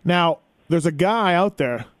 Now, there's a guy out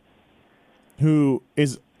there who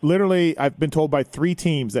is literally, I've been told by 3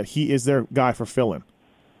 teams that he is their guy for fill-in,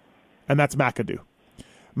 and that's McAdoo.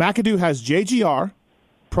 McAdoo has JGR,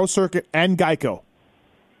 Pro Circuit, and Geico,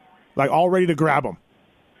 like all ready to grab him.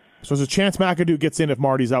 So there's a chance McAdoo gets in if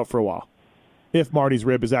Marty's out for a while, if Marty's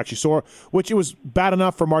rib is actually sore, which it was bad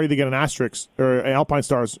enough for Marty to get an Asterisk or an Alpine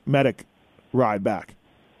Stars medic ride back.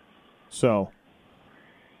 So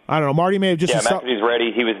I don't know. Marty may have just... McAdoo's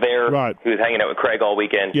ready. He was there. Right. He was hanging out with Craig all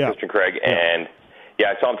weekend, Christian Craig, and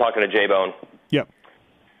I saw him talking to J-Bone. Yep.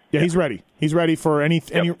 Yeah, he's ready. He's ready for any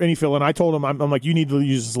fill. And I told him, I'm like, you need to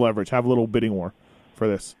use this leverage. Have a little bidding war for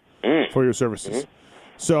this, for your services. Mm-hmm.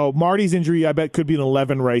 So Marty's injury, I bet, could be an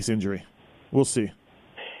 11-race injury. We'll see.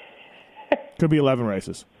 Could be 11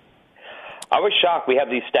 races. I was shocked. We have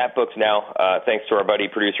these stat books now, thanks to our buddy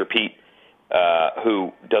producer Pete,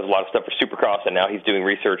 who does a lot of stuff for Supercross, and now he's doing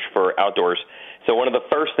research for outdoors. So one of the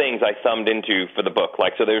first things I thumbed into for the book,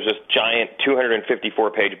 so there's this giant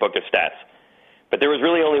 254-page book of stats. But there was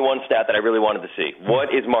really only one stat that I really wanted to see.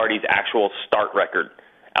 What is Marty's actual start record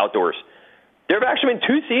outdoors? There have actually been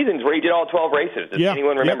 2 seasons where he did all 12 races. Does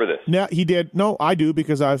anyone remember this? Yeah, he did. No, I do,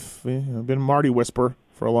 because I've been a Marty whisperer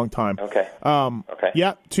for a long time. Okay. Okay.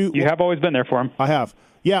 Yeah, 2. You have always been there for him. I have.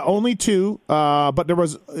 Yeah, only 2. But there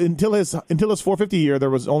was until his 450 year, there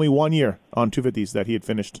was only 1 year on 250s that he had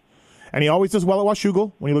finished, and he always does well at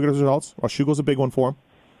Washougal. When you look at his results, Washougal's a big one for him.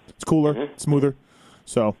 It's cooler, smoother.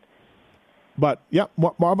 So, but yeah,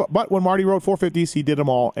 but when Marty rode 450s, he did them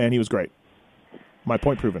all, and he was great. My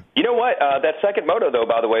point proven. You know what? That second moto, though,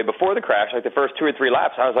 by the way, before the crash, the first 2 or 3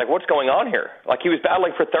 laps, I was like, what's going on here? He was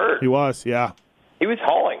battling for third. He was, yeah. He was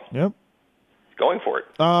hauling. Yep. Going for it.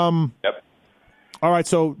 Yep. All right,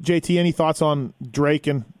 so JT, any thoughts on Drake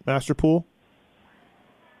and Masterpool?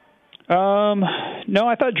 No,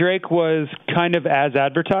 I thought Drake was kind of as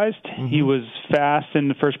advertised. Mm-hmm. He was fast in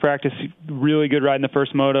the first practice, really good ride in the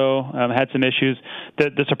first moto, had some issues.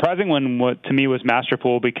 The surprising one to me was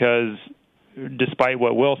Masterpool, because despite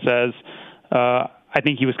what Will says, I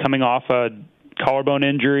think he was coming off a collarbone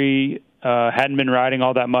injury, hadn't been riding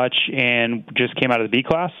all that much, and just came out of the B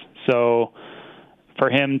class. So for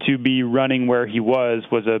him to be running where he was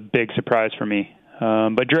a big surprise for me.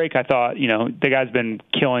 But Drake, I thought, the guy's been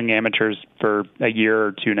killing amateurs for a year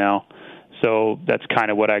or 2 now. So that's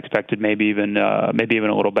kind of what I expected, maybe even a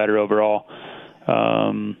little better overall.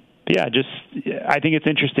 I think it's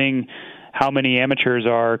interesting how many amateurs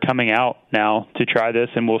are coming out now to try this,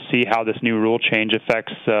 and we'll see how this new rule change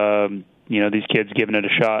affects, these kids giving it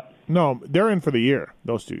a shot. No, they're in for the year,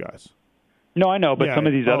 those 2 guys. No, I know, but some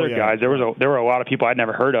of these other guys, there were a lot of people I'd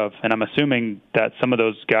never heard of, and I'm assuming that some of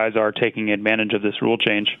those guys are taking advantage of this rule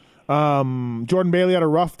change. Jordan Bailey had a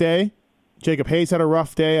rough day. Jacob Hayes had a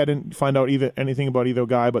rough day. I didn't find out anything about either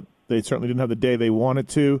guy, but they certainly didn't have the day they wanted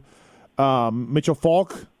to. Mitchell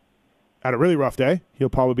Falk had a really rough day. He'll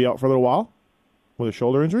probably be out for a little while with a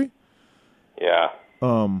shoulder injury. Yeah.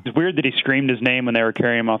 It's weird that he screamed his name when they were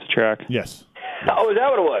carrying him off the track. Yes. Oh, is that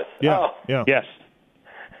what it was? Yeah. Oh. Yeah. Yes.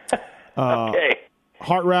 Okay.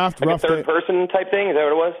 Heart Raft, like rough a third person type thing? Is that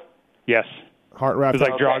what it was? Yes. Heart Raft. It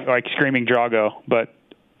was like screaming Drago, but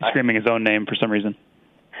screaming his own name for some reason.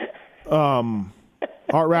 Heart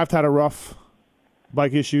Raft had a rough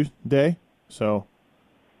bike issue day, so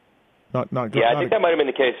not good. Yeah, I think that might have been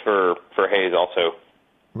the case for Hayes also.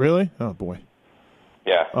 Really? Oh boy.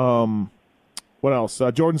 Yeah. What else?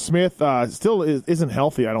 Jordan Smith still isn't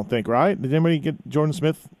healthy, I don't think, right? Did anybody get Jordan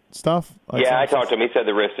Smith stuff? Yeah, I talked to him. He said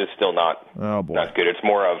the wrist is still not good. It's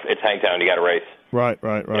more of it's Hangtown. You got a race. Right.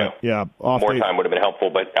 Yeah. More time would have been helpful,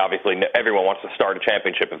 but obviously everyone wants to start a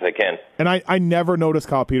championship if they can. And I never noticed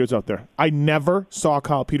Kyle Peters out there. I never saw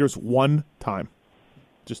Kyle Peters one time.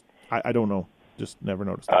 Just I don't know. Just never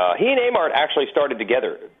noticed. He and Amart actually started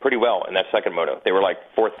together pretty well in that second moto. They were like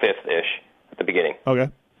 4th, 5th-ish at the beginning. Okay.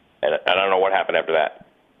 And I don't know what happened after that.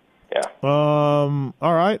 Yeah. All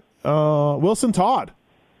right. Wilson Todd,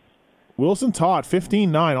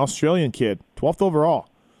 15-9, Australian kid, 12th overall.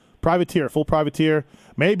 Privateer, full privateer.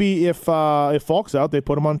 Maybe if Falk's out, they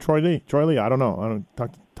put him on Troy Lee. I don't know. I don't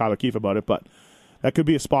talk to Tyler Keefe about it, but that could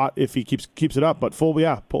be a spot if he keeps it up. But pull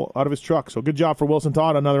out of his truck. So good job for Wilson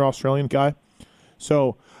Todd, another Australian guy.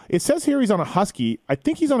 So it says here he's on a Husky. I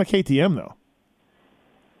think he's on a KTM though.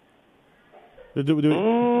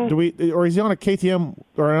 Do we or is he on a KTM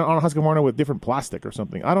or on a Husqvarna with different plastic or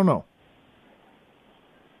something? I don't know.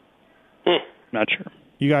 Not sure.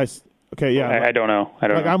 You guys, okay? Yeah, I don't know. I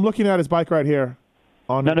don't know. I'm looking at his bike right here.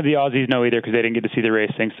 None of the Aussies know either because they didn't get to see the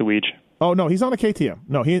race thanks to Weege. Oh no, he's on a KTM.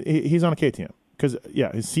 No, he's on a KTM because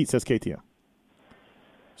his seat says KTM.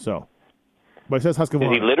 So, but it says Husqvarna.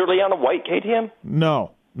 Is he literally on a white KTM?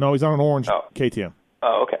 No, he's on an orange KTM.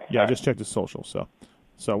 Oh, okay. Yeah, I just checked his social.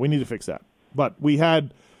 So we need to fix that. But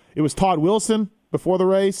it was Todd Wilson before the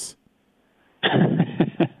race.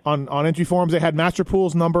 on entry forms, they had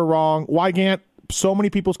Masterpool's number wrong. Wygant, so many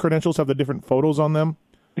people's credentials have the different photos on them.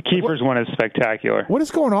 The Keefer's one is spectacular. What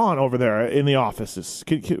is going on over there in the offices?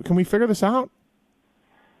 Can we figure this out?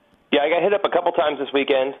 Yeah, I got hit up a couple times this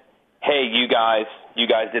weekend. Hey, you guys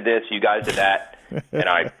did this, you guys did that. And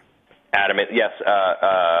I adamant, yes,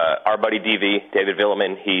 our buddy DV, David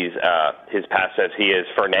Villeman, his pass says he is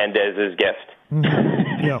Fernandez's guest.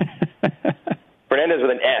 Yeah. Fernandez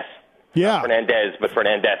with an S. Yeah. Not Fernandez, but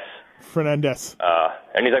Fernandez.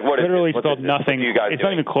 And he's like, what is literally this? spelled nothing. You guys it's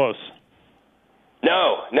doing? not even close.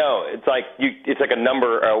 No, it's like a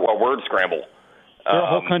number, a word scramble. They're a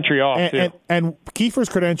whole country off, too. And Kiefer's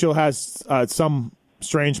credential has some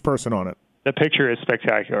strange person on it. The picture is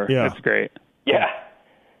spectacular. Yeah. It's great.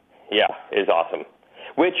 Yeah, it's awesome.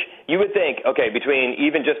 Which you would think, okay, between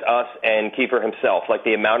even just us and Kiefer himself, like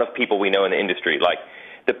the amount of people we know in the industry, like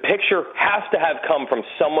the picture has to have come from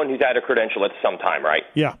someone who's had a credential at some time, right?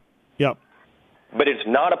 Yeah. Yep. But it's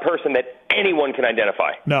not a person that anyone can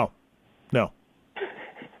identify. No.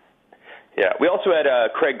 Yeah, we also had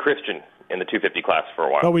Craig Christian in the 250 class for a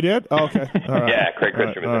while. Oh, we did? Oh, okay. All right. Yeah, Craig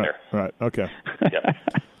Christian was in there. All right, okay. Yeah.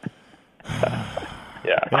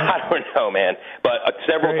 Yeah, I don't know, man. But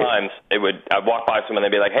several times I'd walk by someone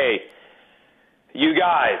and they'd be like, hey, you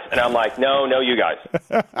guys. And I'm like, no, you guys.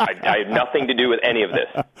 I have nothing to do with any of this.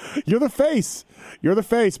 You're the face,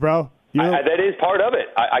 bro. That is part of it.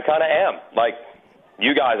 I kind of am. Like,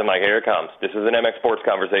 you guys, I'm like, here it comes. This is an MX Sports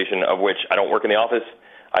conversation of which I don't work in the office.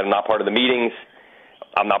 I'm not part of the meetings.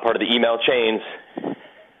 I'm not part of the email chains.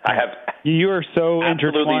 I have you are so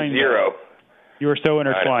absolutely intertwined. Zero. You are so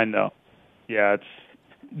intertwined, though. Yeah,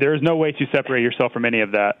 there's no way to separate yourself from any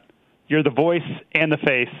of that. You're the voice and the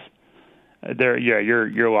face.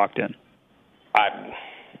 You're locked in.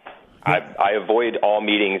 I avoid all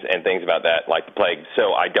meetings and things about that like the plague,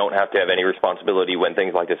 so I don't have to have any responsibility when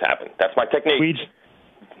things like this happen. That's my technique.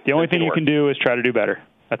 The only thing you can do is try to do better.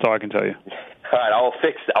 That's all I can tell you. All right,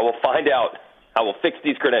 I will find out. I will fix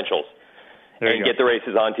these credentials and get the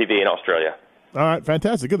races on TV in Australia. All right,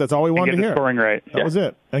 fantastic. Good. That's all we wanted to hear. Get the scoring right. That was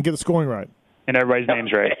it. And get the scoring right. And everybody's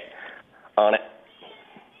names right. On it.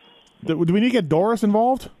 Do we need to get Doris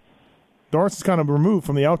involved? Doris is kind of removed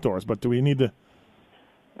from the outdoors, but do we need to,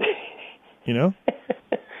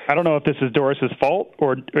 I don't know if this is Doris's fault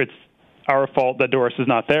or it's our fault that Doris is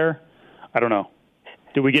not there. I don't know.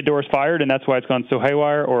 Did we get Doris fired and that's why it's gone so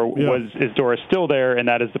haywire, or is Doris still there and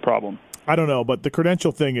that is the problem? I don't know, but the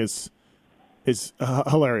credential thing is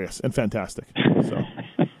hilarious and fantastic. So,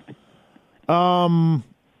 all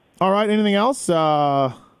right. Anything else?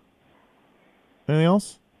 Anything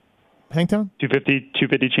else? Hangtown?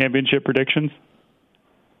 250 championship predictions.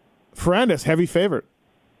 Ferrandis, heavy favorite.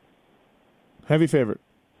 I'm going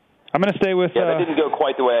to stay with. Yeah, that didn't go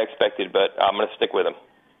quite the way I expected, but I'm going to stick with him.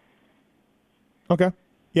 Okay.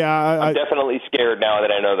 Yeah, I'm definitely scared now that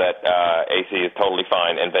I know that AC is totally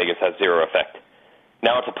fine and Vegas has zero effect.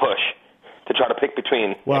 Now it's a push to try to pick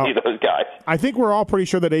between any of those guys. I think we're all pretty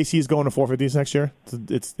sure that AC is going to 450s next year.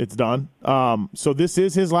 It's done. So this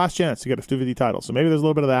is his last chance to get a 250 title. So maybe there's a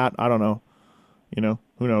little bit of that. I don't know.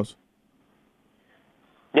 Who knows?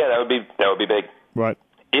 Yeah, that would be big. Right.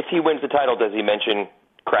 If he wins the title, does he mention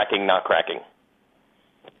cracking, not cracking?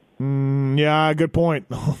 Yeah, good point.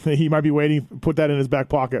 He might be waiting. Put that in his back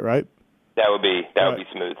pocket, right? That would be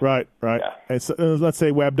smooth. Right. Yeah. And so, let's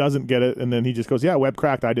say Webb doesn't get it, and then he just goes, "Yeah, Webb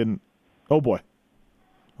cracked. I didn't." Oh boy.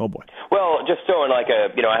 Well, just throwing I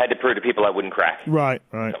had to prove to people I wouldn't crack. Right.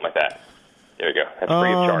 Something like that. There you go. That's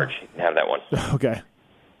free of charge. You can have that one. Okay.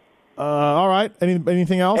 All right.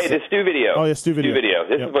 Anything else? Hey, the Stu video. Oh, yeah, Stu video.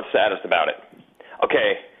 This is what's saddest about it.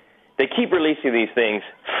 Okay, they keep releasing these things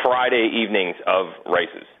Friday evenings of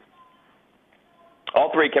races.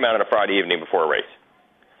 All three came out on a Friday evening before a race.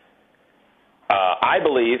 I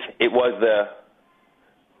believe it was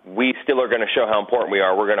we still are going to show how important we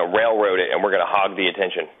are. We're going to railroad it, and we're going to hog the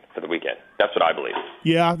attention for the weekend. That's what I believe.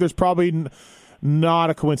 Yeah, there's probably not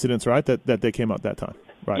a coincidence, right, that they came out that time.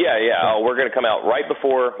 Right. Yeah. Oh, we're going to come out right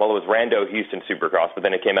before, it was Rando Houston Supercross, but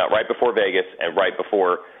then it came out right before Vegas and right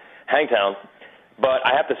before Hangtown. But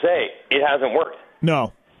I have to say, it hasn't worked.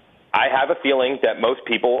 No. I have a feeling that most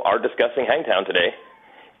people are discussing Hangtown today,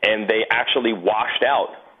 and they actually washed out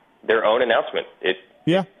their own announcement. It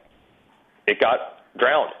got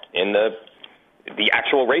drowned in the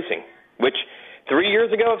actual racing, which 3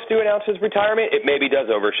 years ago, if Stu announced his retirement, it maybe does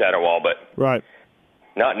overshadow all, but right.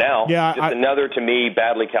 Not now. Yeah, just another, to me,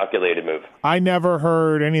 badly calculated move. I never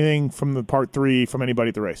heard anything from the Part 3 from anybody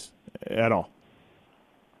at the race at all.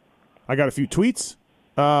 I got a few tweets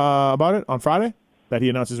about it on Friday that he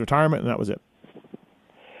announced his retirement, and that was it.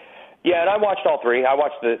 Yeah, and I watched all three. I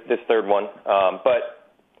watched this third one. But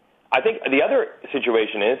I think the other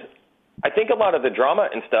situation is, I think a lot of the drama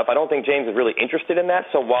and stuff, I don't think James is really interested in that.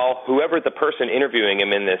 So while whoever the person interviewing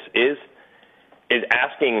him in this is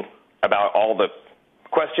asking about all the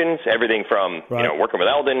questions, everything from working with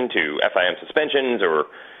Eldon to FIM suspensions or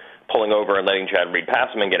pulling over and letting Chad Reed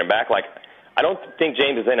pass him and get him back, I don't think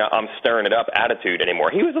James is in a I'm stirring it up attitude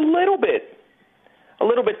anymore. He was a little bit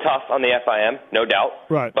tough on the FIM, no doubt.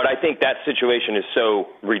 Right. But I think that situation is so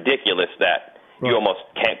ridiculous that you almost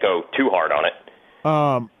can't go too hard on it.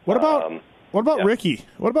 What about Ricky?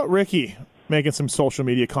 What about Ricky making some social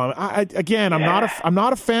media comment? I'm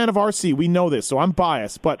not a fan of RC. We know this, so I'm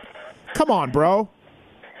biased. But come on, bro.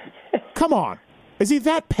 Come on. Is he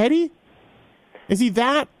that petty? Is he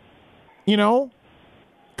that,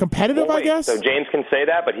 competitive? Well, I guess. So James can say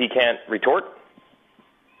that, but he can't retort.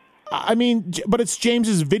 I mean, but it's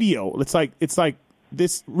James's video. It's like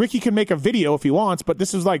this. Ricky can make a video if he wants, but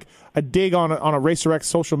this is like a dig on a Racer X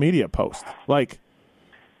social media post.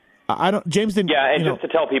 James didn't. Yeah, and just to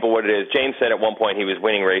tell people what it is, James said at one point he was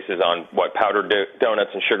winning races on powdered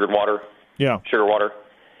donuts and sugar water. Yeah. Sugar water.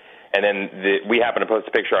 And then we happened to post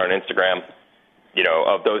a picture on Instagram,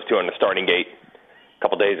 of those two on the starting gate a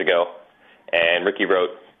couple days ago. And Ricky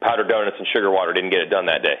wrote, powdered donuts and sugar water didn't get it done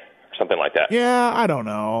that day, or something like that. Yeah, I don't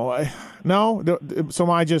know. No? So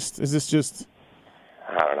is this just...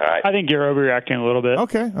 I don't know. I think you're overreacting a little bit.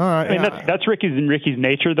 Okay, all right. I mean, that's Ricky's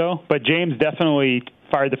nature, though. But James definitely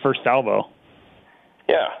fired the first salvo.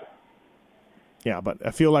 Yeah. Yeah, but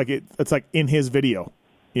I feel like it's like in his video,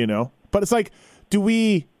 But it's like,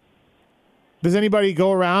 does anybody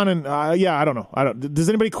go around and, I don't know. Does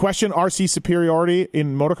anybody question RC superiority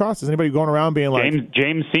in motocross? Is anybody going around being like...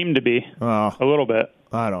 James seemed to be a little bit.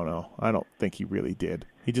 I don't know. I don't think he really did.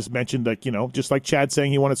 He just mentioned, just like Chad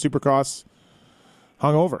saying he wanted Supercross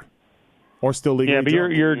hungover or still legally Yeah, but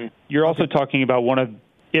drunk. you're also talking about one of,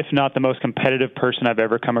 if not the most competitive person I've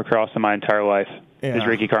ever come across in my entire life is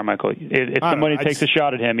Ricky Carmichael. If somebody takes a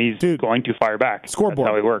shot at him, he's going to fire back. Scoreboard.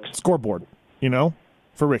 That's how he works. Scoreboard,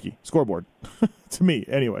 for Ricky. Scoreboard. To me,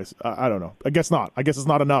 anyways. I don't know. I guess not. I guess it's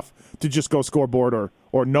not enough to just go scoreboard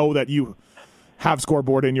or know that you have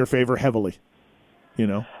scoreboard in your favor heavily,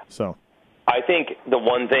 so. I think the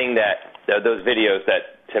one thing that those videos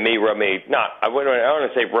that to me rub me, I don't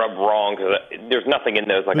want to say rub wrong because there's nothing in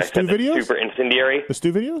those, like I said, that's super incendiary. The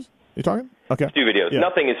Stu videos? You're talking? Okay. Stu videos. Yeah.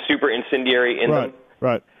 Nothing is super incendiary in them.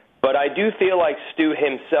 Right. But I do feel like Stu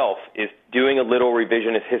himself is doing a little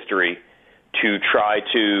revisionist history to try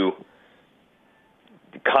to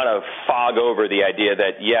kind of fog over the idea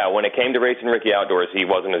that, when it came to racing Ricky outdoors, he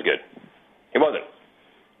wasn't as good. He wasn't.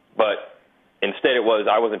 But instead it was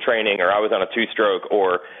I wasn't training or I was on a two-stroke,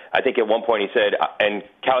 or I think at one point he said, and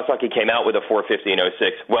Kawasaki came out with a 450 in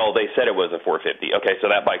 06. Well, they said it was a 450. Okay, so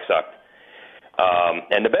that bike sucked.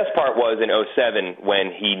 And the best part was in 07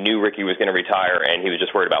 when he knew Ricky was going to retire and he was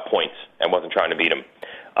just worried about points and wasn't trying to beat him.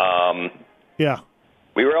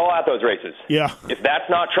 We were all at those races. Yeah. If that's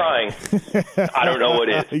not trying, I don't know what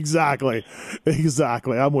is. Exactly.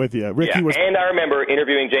 I'm with you. Ricky was. And I remember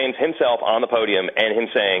interviewing James himself on the podium and him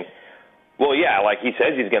saying, well, he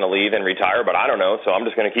says he's going to leave and retire, but I don't know, so I'm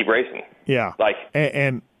just going to keep racing. Yeah.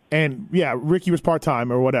 And And, yeah, Ricky was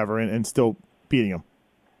part-time or whatever and still beating him.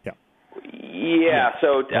 Yeah,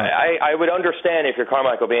 so I would understand if you're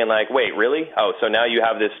Carmichael being like, wait, really? Oh, so now you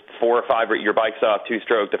have this 4 or 5, your bike sucked,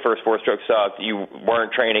 2-stroke, the first 4-stroke sucked, you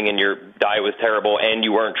weren't training and your diet was terrible, and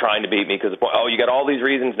you weren't trying to beat me because, you got all these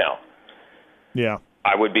reasons now. Yeah.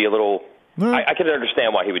 I would be a little, I could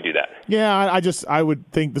understand why he would do that. Yeah, I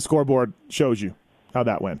would think the scoreboard shows you how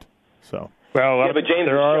that went. So. Well, but James,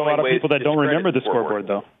 there are a lot of people that don't remember the scoreboard,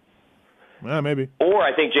 though. Yeah, maybe. Or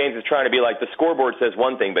I think James is trying to be like, the scoreboard says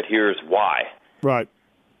one thing, but here's why. Right.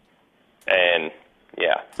 And,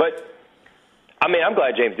 yeah. But, I mean, I'm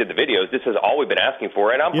glad James did the videos. This is all we've been asking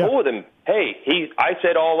for. And I'm cool with him. Hey, I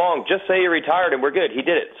said all along, just say you're retired and we're good. He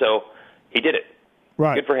did it. So, he did it.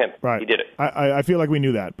 Right. Good for him. Right. He did it. I feel like we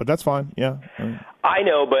knew that, but that's fine. Yeah. I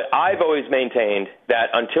know, but I've always maintained that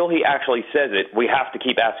until he actually says it, we have to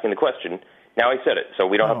keep asking the question. Now he said it, so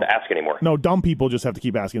we don't have to ask anymore. No, dumb people just have to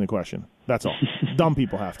keep asking the question. That's all. Dumb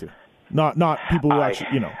people have to. Not people who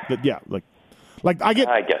actually, like I guess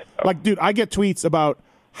so. Like, dude, I get tweets about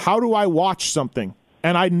how do I watch something,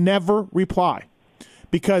 and I never reply.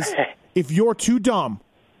 Because if you're too dumb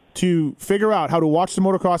to figure out how to watch the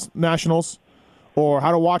Motocross Nationals or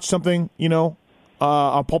how to watch something,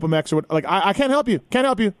 on Pulp MX or what, like, I can't help you. Can't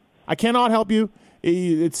help you. I cannot help you.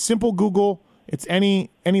 It's simple Google. It's any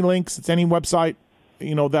links. It's any website,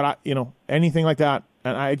 anything like that.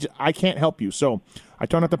 And I can't help you. So I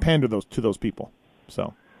try not to pander to those people.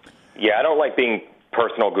 So. Yeah, I don't like being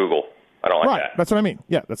personal Google. I don't like that. That's what I mean.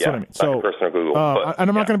 Yeah, that's what I mean. So personal Google. And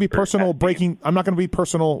I'm not going to be personal breaking. I'm not going to be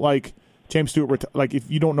personal like James Stewart. Like if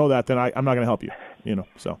you don't know that, then I'm not going to help you.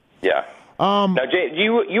 So. Yeah. Now, James,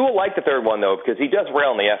 you will like the third one though because he does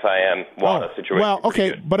rail in the FIM WADA situation. Well,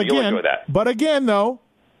 okay, but again, though.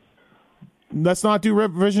 Let's not do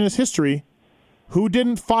revisionist history. Who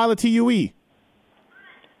didn't file a TUE?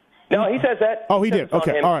 No, he says that. Oh, he did.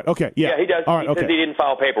 Okay. All right. Okay. Yeah. Yeah, he does. All right. He says he didn't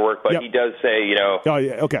file paperwork, but he does say, Oh,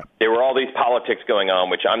 yeah. Okay. There were all these politics going on,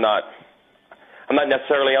 which I'm not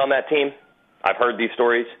necessarily on that team. I've heard these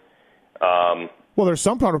stories. Well, there's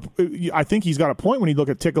some part of. I think he's got a point when you look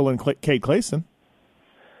at Tickle and Cade Clayson.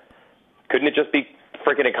 Couldn't it just be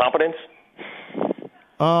freaking incompetence?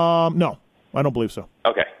 No, I don't believe so.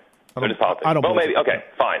 Okay. So it is politics. I don't. Well, maybe. So. Okay,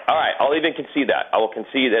 fine. All right. I'll even concede that. I will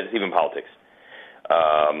concede that it's even politics.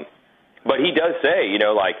 But he does say,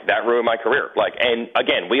 that ruined my career. And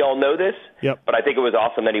again, we all know this. Yep. But I think it was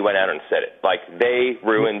awesome that he went out and said it. They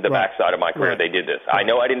ruined the backside of my career. Right. They did this. Right. I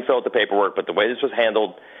know I didn't fill out the paperwork, but the way this was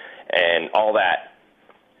handled and all that,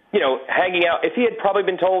 hanging out. If he had probably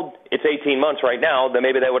been told it's 18 months right now, then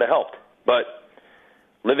maybe that would have helped. But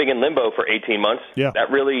living in limbo for 18 months, that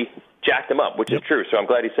really jacked him up, which is true. So I'm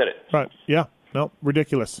glad he said it. Right. Yeah. No,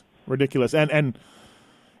 ridiculous. And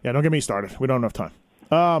yeah, don't get me started. We don't have enough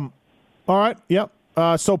time. All right. Yep.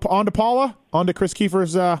 So on to Paula, on to Chris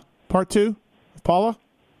Kiefer's part 2 of Paula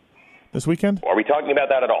this weekend. Are we talking about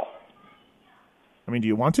that at all? I mean, do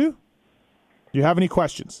you want to? Do you have any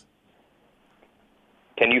questions?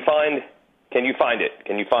 Can you find it? Can you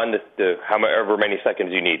find the however many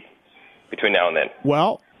seconds you need between now and then?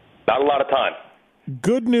 Well, not a lot of time.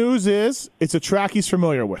 Good news is it's a track he's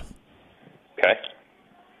familiar with. Okay.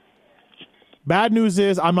 Bad news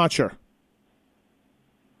is I'm not sure.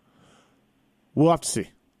 We'll have to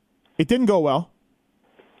see. It didn't go well.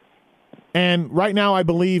 And right now I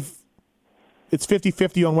believe it's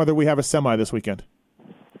 50-50 on whether we have a semi this weekend.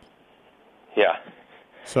 Yeah.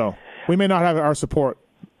 So we may not have our support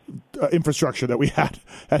infrastructure that we had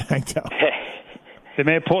at Hangtown. They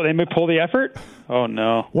may pull the effort? Oh,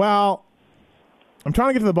 no. Well, I'm trying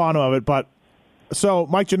to get to the bottom of it, but so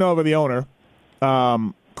Mike Genova, the owner,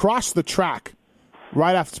 crossed the track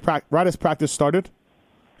right as practice started.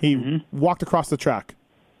 He walked across the track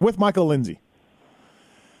with Michael Lindsay.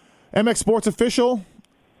 MX Sports official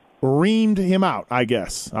reamed him out, I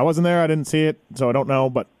guess. I wasn't there. I didn't see it, so I don't know,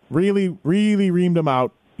 but really, really reamed him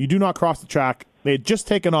out. You do not cross the track. They had just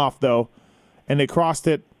taken off, though, and they crossed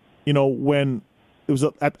it, when it was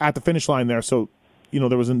at the finish line there, so,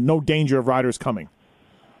 there was no danger of riders coming.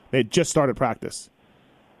 They had just started practice.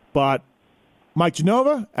 But Mike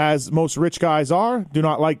Genova, as most rich guys are, do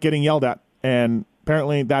not like getting yelled at, and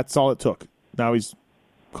apparently that's all it took. Now he's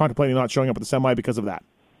contemplating not showing up at the semi because of that.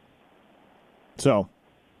 So,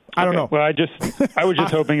 I don't know. Well, I was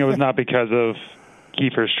just hoping it was not because of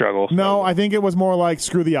Kiefer's struggle. So. No, I think it was more like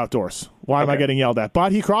screw the outdoors. Why am I getting yelled at?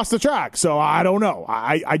 But he crossed the track, so I don't know.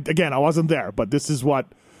 I wasn't there, but this is what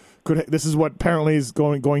apparently is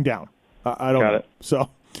going down. I don't know. It. So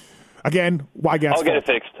again, why against? I'll get it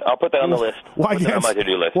fixed. I'll put that on the list. Why against? On my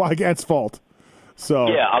to-do list. Why against fault? So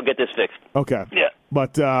Yeah, I'll get this fixed. okay. Yeah.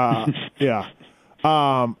 But yeah,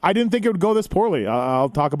 I didn't think it would go this poorly. I'll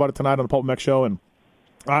talk about it tonight on the Pulp MX show, and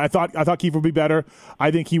I thought Keith would be better.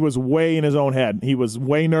 I think he was way in his own head. He was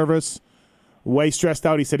way nervous, way stressed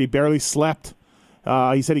out. He said he barely slept.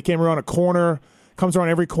 He said he came around a corner, comes around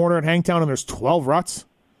every corner at Hangtown, and there's 12 ruts.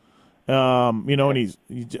 And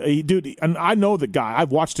dude, and I know the guy.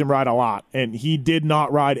 I've watched him ride a lot, and he did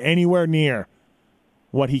not ride anywhere near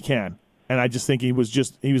what he can. And I just think he was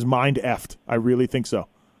mind effed. I really think so.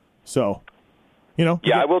 So,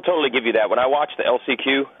 Yeah, I will totally give you that. When I watched the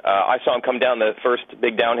LCQ, I saw him come down the first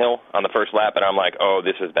big downhill on the first lap, and I'm like, oh,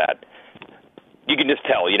 this is bad. You can just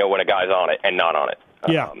tell, when a guy's on it and not on it.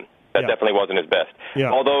 That definitely wasn't his best.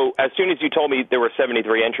 Yeah. Although, as soon as you told me there were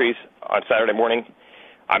 73 entries on Saturday morning,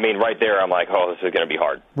 I mean, right there, I'm like, oh, this is going to be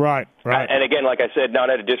hard. Right. And again, like I said, not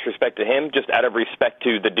out of disrespect to him, just out of respect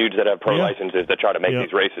to the dudes that have pro licenses that try to make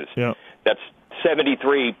these races. Yeah. That's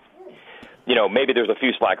 73. Maybe there's a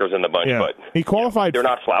few slackers in the bunch, but he qualified. They're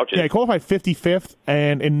not slouches. Yeah, he qualified 55th,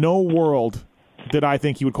 and in no world did I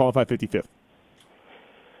think he would qualify 55th.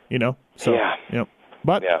 So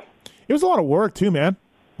but it was a lot of work too, man.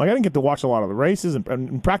 Like I didn't get to watch a lot of the races and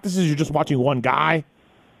in practices. You're just watching one guy.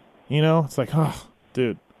 It's like, oh,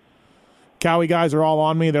 dude. Cowie guys are all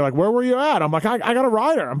on me. They're like, "Where were you at?" I'm like, "I got a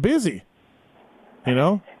rider. I'm busy."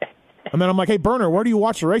 And then I'm like, "Hey, Burner, where do you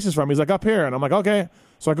watch the races from?" He's like, "Up here." And I'm like, "Okay."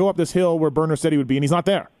 So I go up this hill where Burner said he would be, and he's not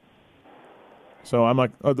there. So I'm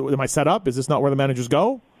like, oh, am I set up? Is this not where the managers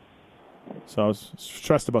go? So I was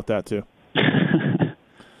stressed about that, too.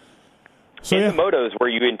 So in the motos, were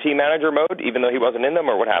you in team manager mode, even though he wasn't in them,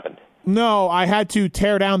 or what happened? No, I had to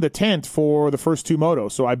tear down the tent for the first two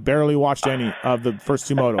motos, so I barely watched any of the first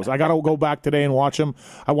two motos. I got to go back today and watch them.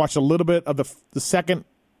 I watched a little bit of the second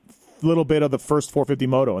little bit of the first 450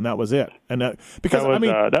 moto, and that was it. And that's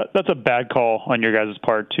a bad call on your guys'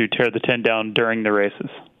 part to tear the tent down during the races.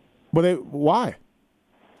 Well, why?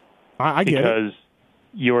 I get it. Because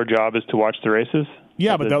your job is to watch the races?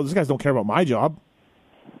 Yeah, but those guys don't care about my job.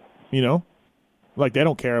 Like they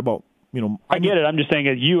don't care about, I get it. I'm just saying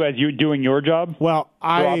as you're doing your job,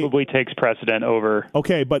 probably takes precedent over.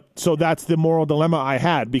 Okay, but so that's the moral dilemma I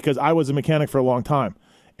had because I was a mechanic for a long time,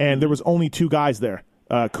 and there was only two guys there,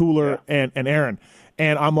 Cooler and Aaron.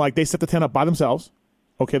 And I'm like, they set the tent up by themselves,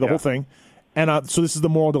 the whole thing. And so this is the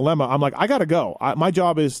moral dilemma. I'm like, I got to go. My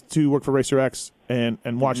job is to work for Racer X and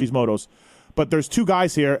watch these motos. But there's two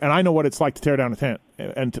guys here, and I know what it's like to tear down a tent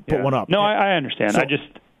and to put one up. No, I understand. So,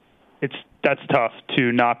 that's tough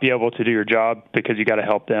to not be able to do your job because you got to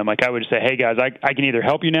help them. Like I would say, hey guys, I can either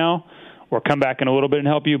help you now or come back in a little bit and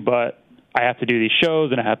help you, but I have to do these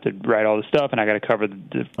shows and I have to write all this stuff and I got to cover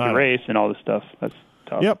the race and all this stuff. That's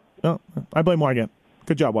tough. Yep. No, I blame Wygant.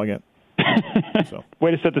 Good job, Wygant. Way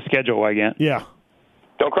to set the schedule, Wygant. Yeah.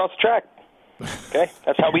 Don't cross the track. Okay,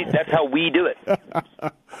 that's how we do it.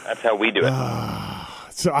 That's how we do it.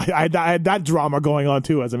 So I had that drama going on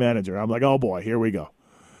too as a manager. I'm like, oh boy, here we go.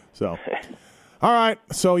 So, all right.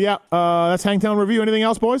 So that's Hangtown review. Anything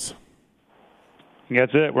else, boys?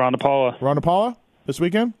 That's it. We're on to Paula. We're on to Paula this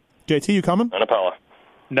weekend. JT, you coming? On to Paula.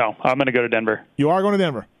 No, I'm going to go to Denver. You are going to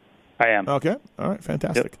Denver. I am. Okay. All right.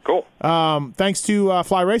 Fantastic. Yep. Cool. Thanks to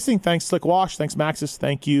Fly Racing. Thanks Slick Wash. Thanks Maxis.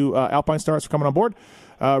 Thank you Alpine Stars for coming on board.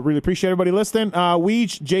 Really appreciate everybody listening.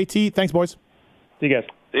 Weege, JT, thanks, boys. See you guys.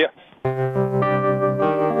 See ya.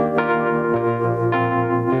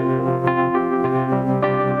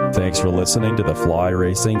 Thanks for listening to the Fly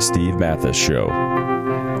Racing Steve Mathis Show.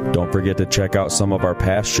 Don't forget to check out some of our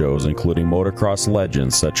past shows, including motocross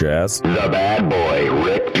legends such as The Bad Boy,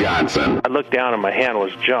 Rick Johnson. I looked down and my hand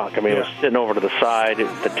was junk. I mean, it was sitting over to the side.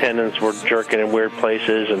 The tendons were jerking in weird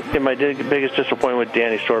places. And my biggest disappointment with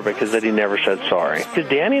Danny Storbeck is that he never said sorry. Because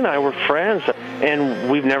Danny and I were friends,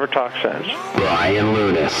 and we've never talked since. Brian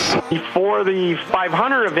Lunas. Before the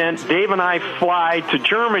 500 event, Dave and I fly to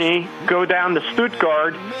Germany, go down to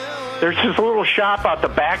Stuttgart. There's this little shop out the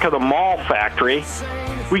back of the mall factory.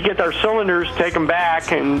 We get our cylinders, take them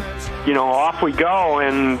back, and, off we go.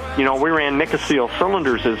 And, we ran Nicosil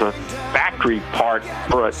cylinders as a factory part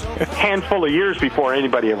for a handful of years before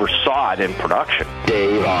anybody ever saw it in production.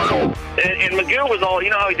 Dave Arnold. And McGill was all,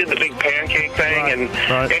 how he did the big pancake thing,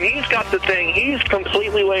 and he's got the thing, he's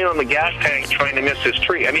completely laying on the gas tank trying to miss his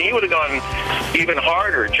tree. I mean, he would have gone even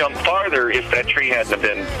harder, jumped farther if that tree hadn't have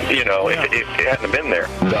been, if it hadn't have been there.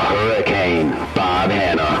 The Hurricane, Bob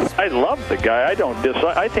Hanna. I love the guy. I don't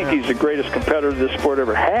dislike. I think he's the greatest competitor this sport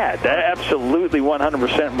ever had. Absolutely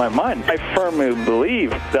 100% in my mind. I firmly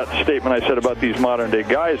believe that statement I said about these modern-day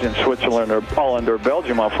guys in Switzerland or Holland or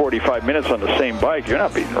Belgium on 45 minutes on the same bike. You're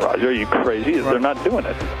not beating Roger. Are you crazy? They're not doing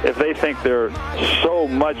it. If they think they're so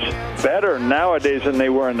much better nowadays than they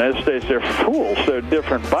were in those days, they're fools. They're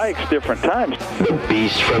different bikes, different times. The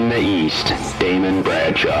beast from the East, Damon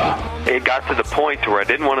Bradshaw. It got to the point where I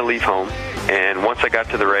didn't want to leave home, and once I got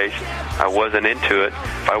to the race, I wasn't into it.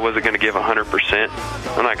 If I wasn't going to give 100%,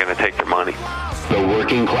 I'm not going to take their money. The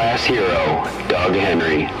working class hero, Doug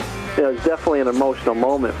Henry. It was definitely an emotional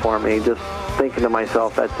moment for me, just thinking to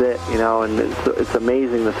myself, that's it, you know, and it's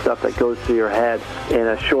amazing the stuff that goes through your head in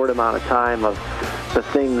a short amount of time of the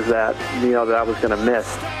things that, you know, that I was going to miss.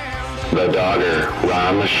 The Dogger,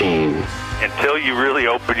 Ron Lachine. Until you really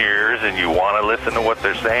open your ears and you want to listen to what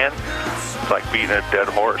they're saying, it's like beating a dead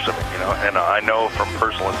horse. I mean, you know, and I know from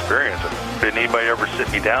personal experience, did anybody ever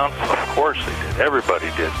sit me down? Of course they did. Everybody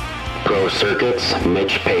did. Pro Circuits,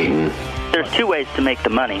 Mitch Payton. There's two ways to make the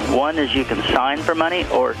money. One is you can sign for money,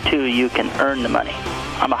 or two, you can earn the money.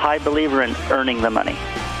 I'm a high believer in earning the money.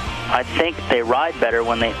 I think they ride better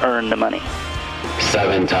when they earn the money.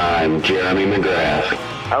 7-time Jeremy McGrath.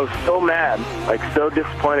 I was so mad, like so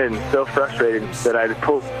disappointed and so frustrated that I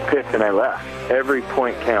pulled fifth and I left. Every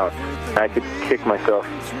point counts. I could kick myself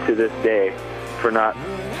to this day for not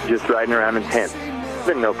just riding around in 10th. It's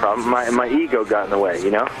been no problem. My ego got in the way,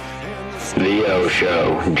 you know? The O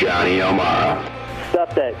Show, Johnny O'Mara.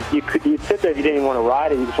 Stuff that you'd sit there if you didn't even want to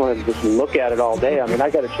ride it, you just wanted to just look at it all day. I mean, I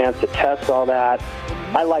got a chance to test all that.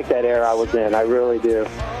 I like that era I was in. I really do.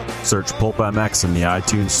 Search Pulp MX in the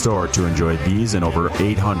iTunes store to enjoy these and over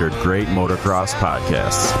 800 great motocross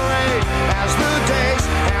podcasts.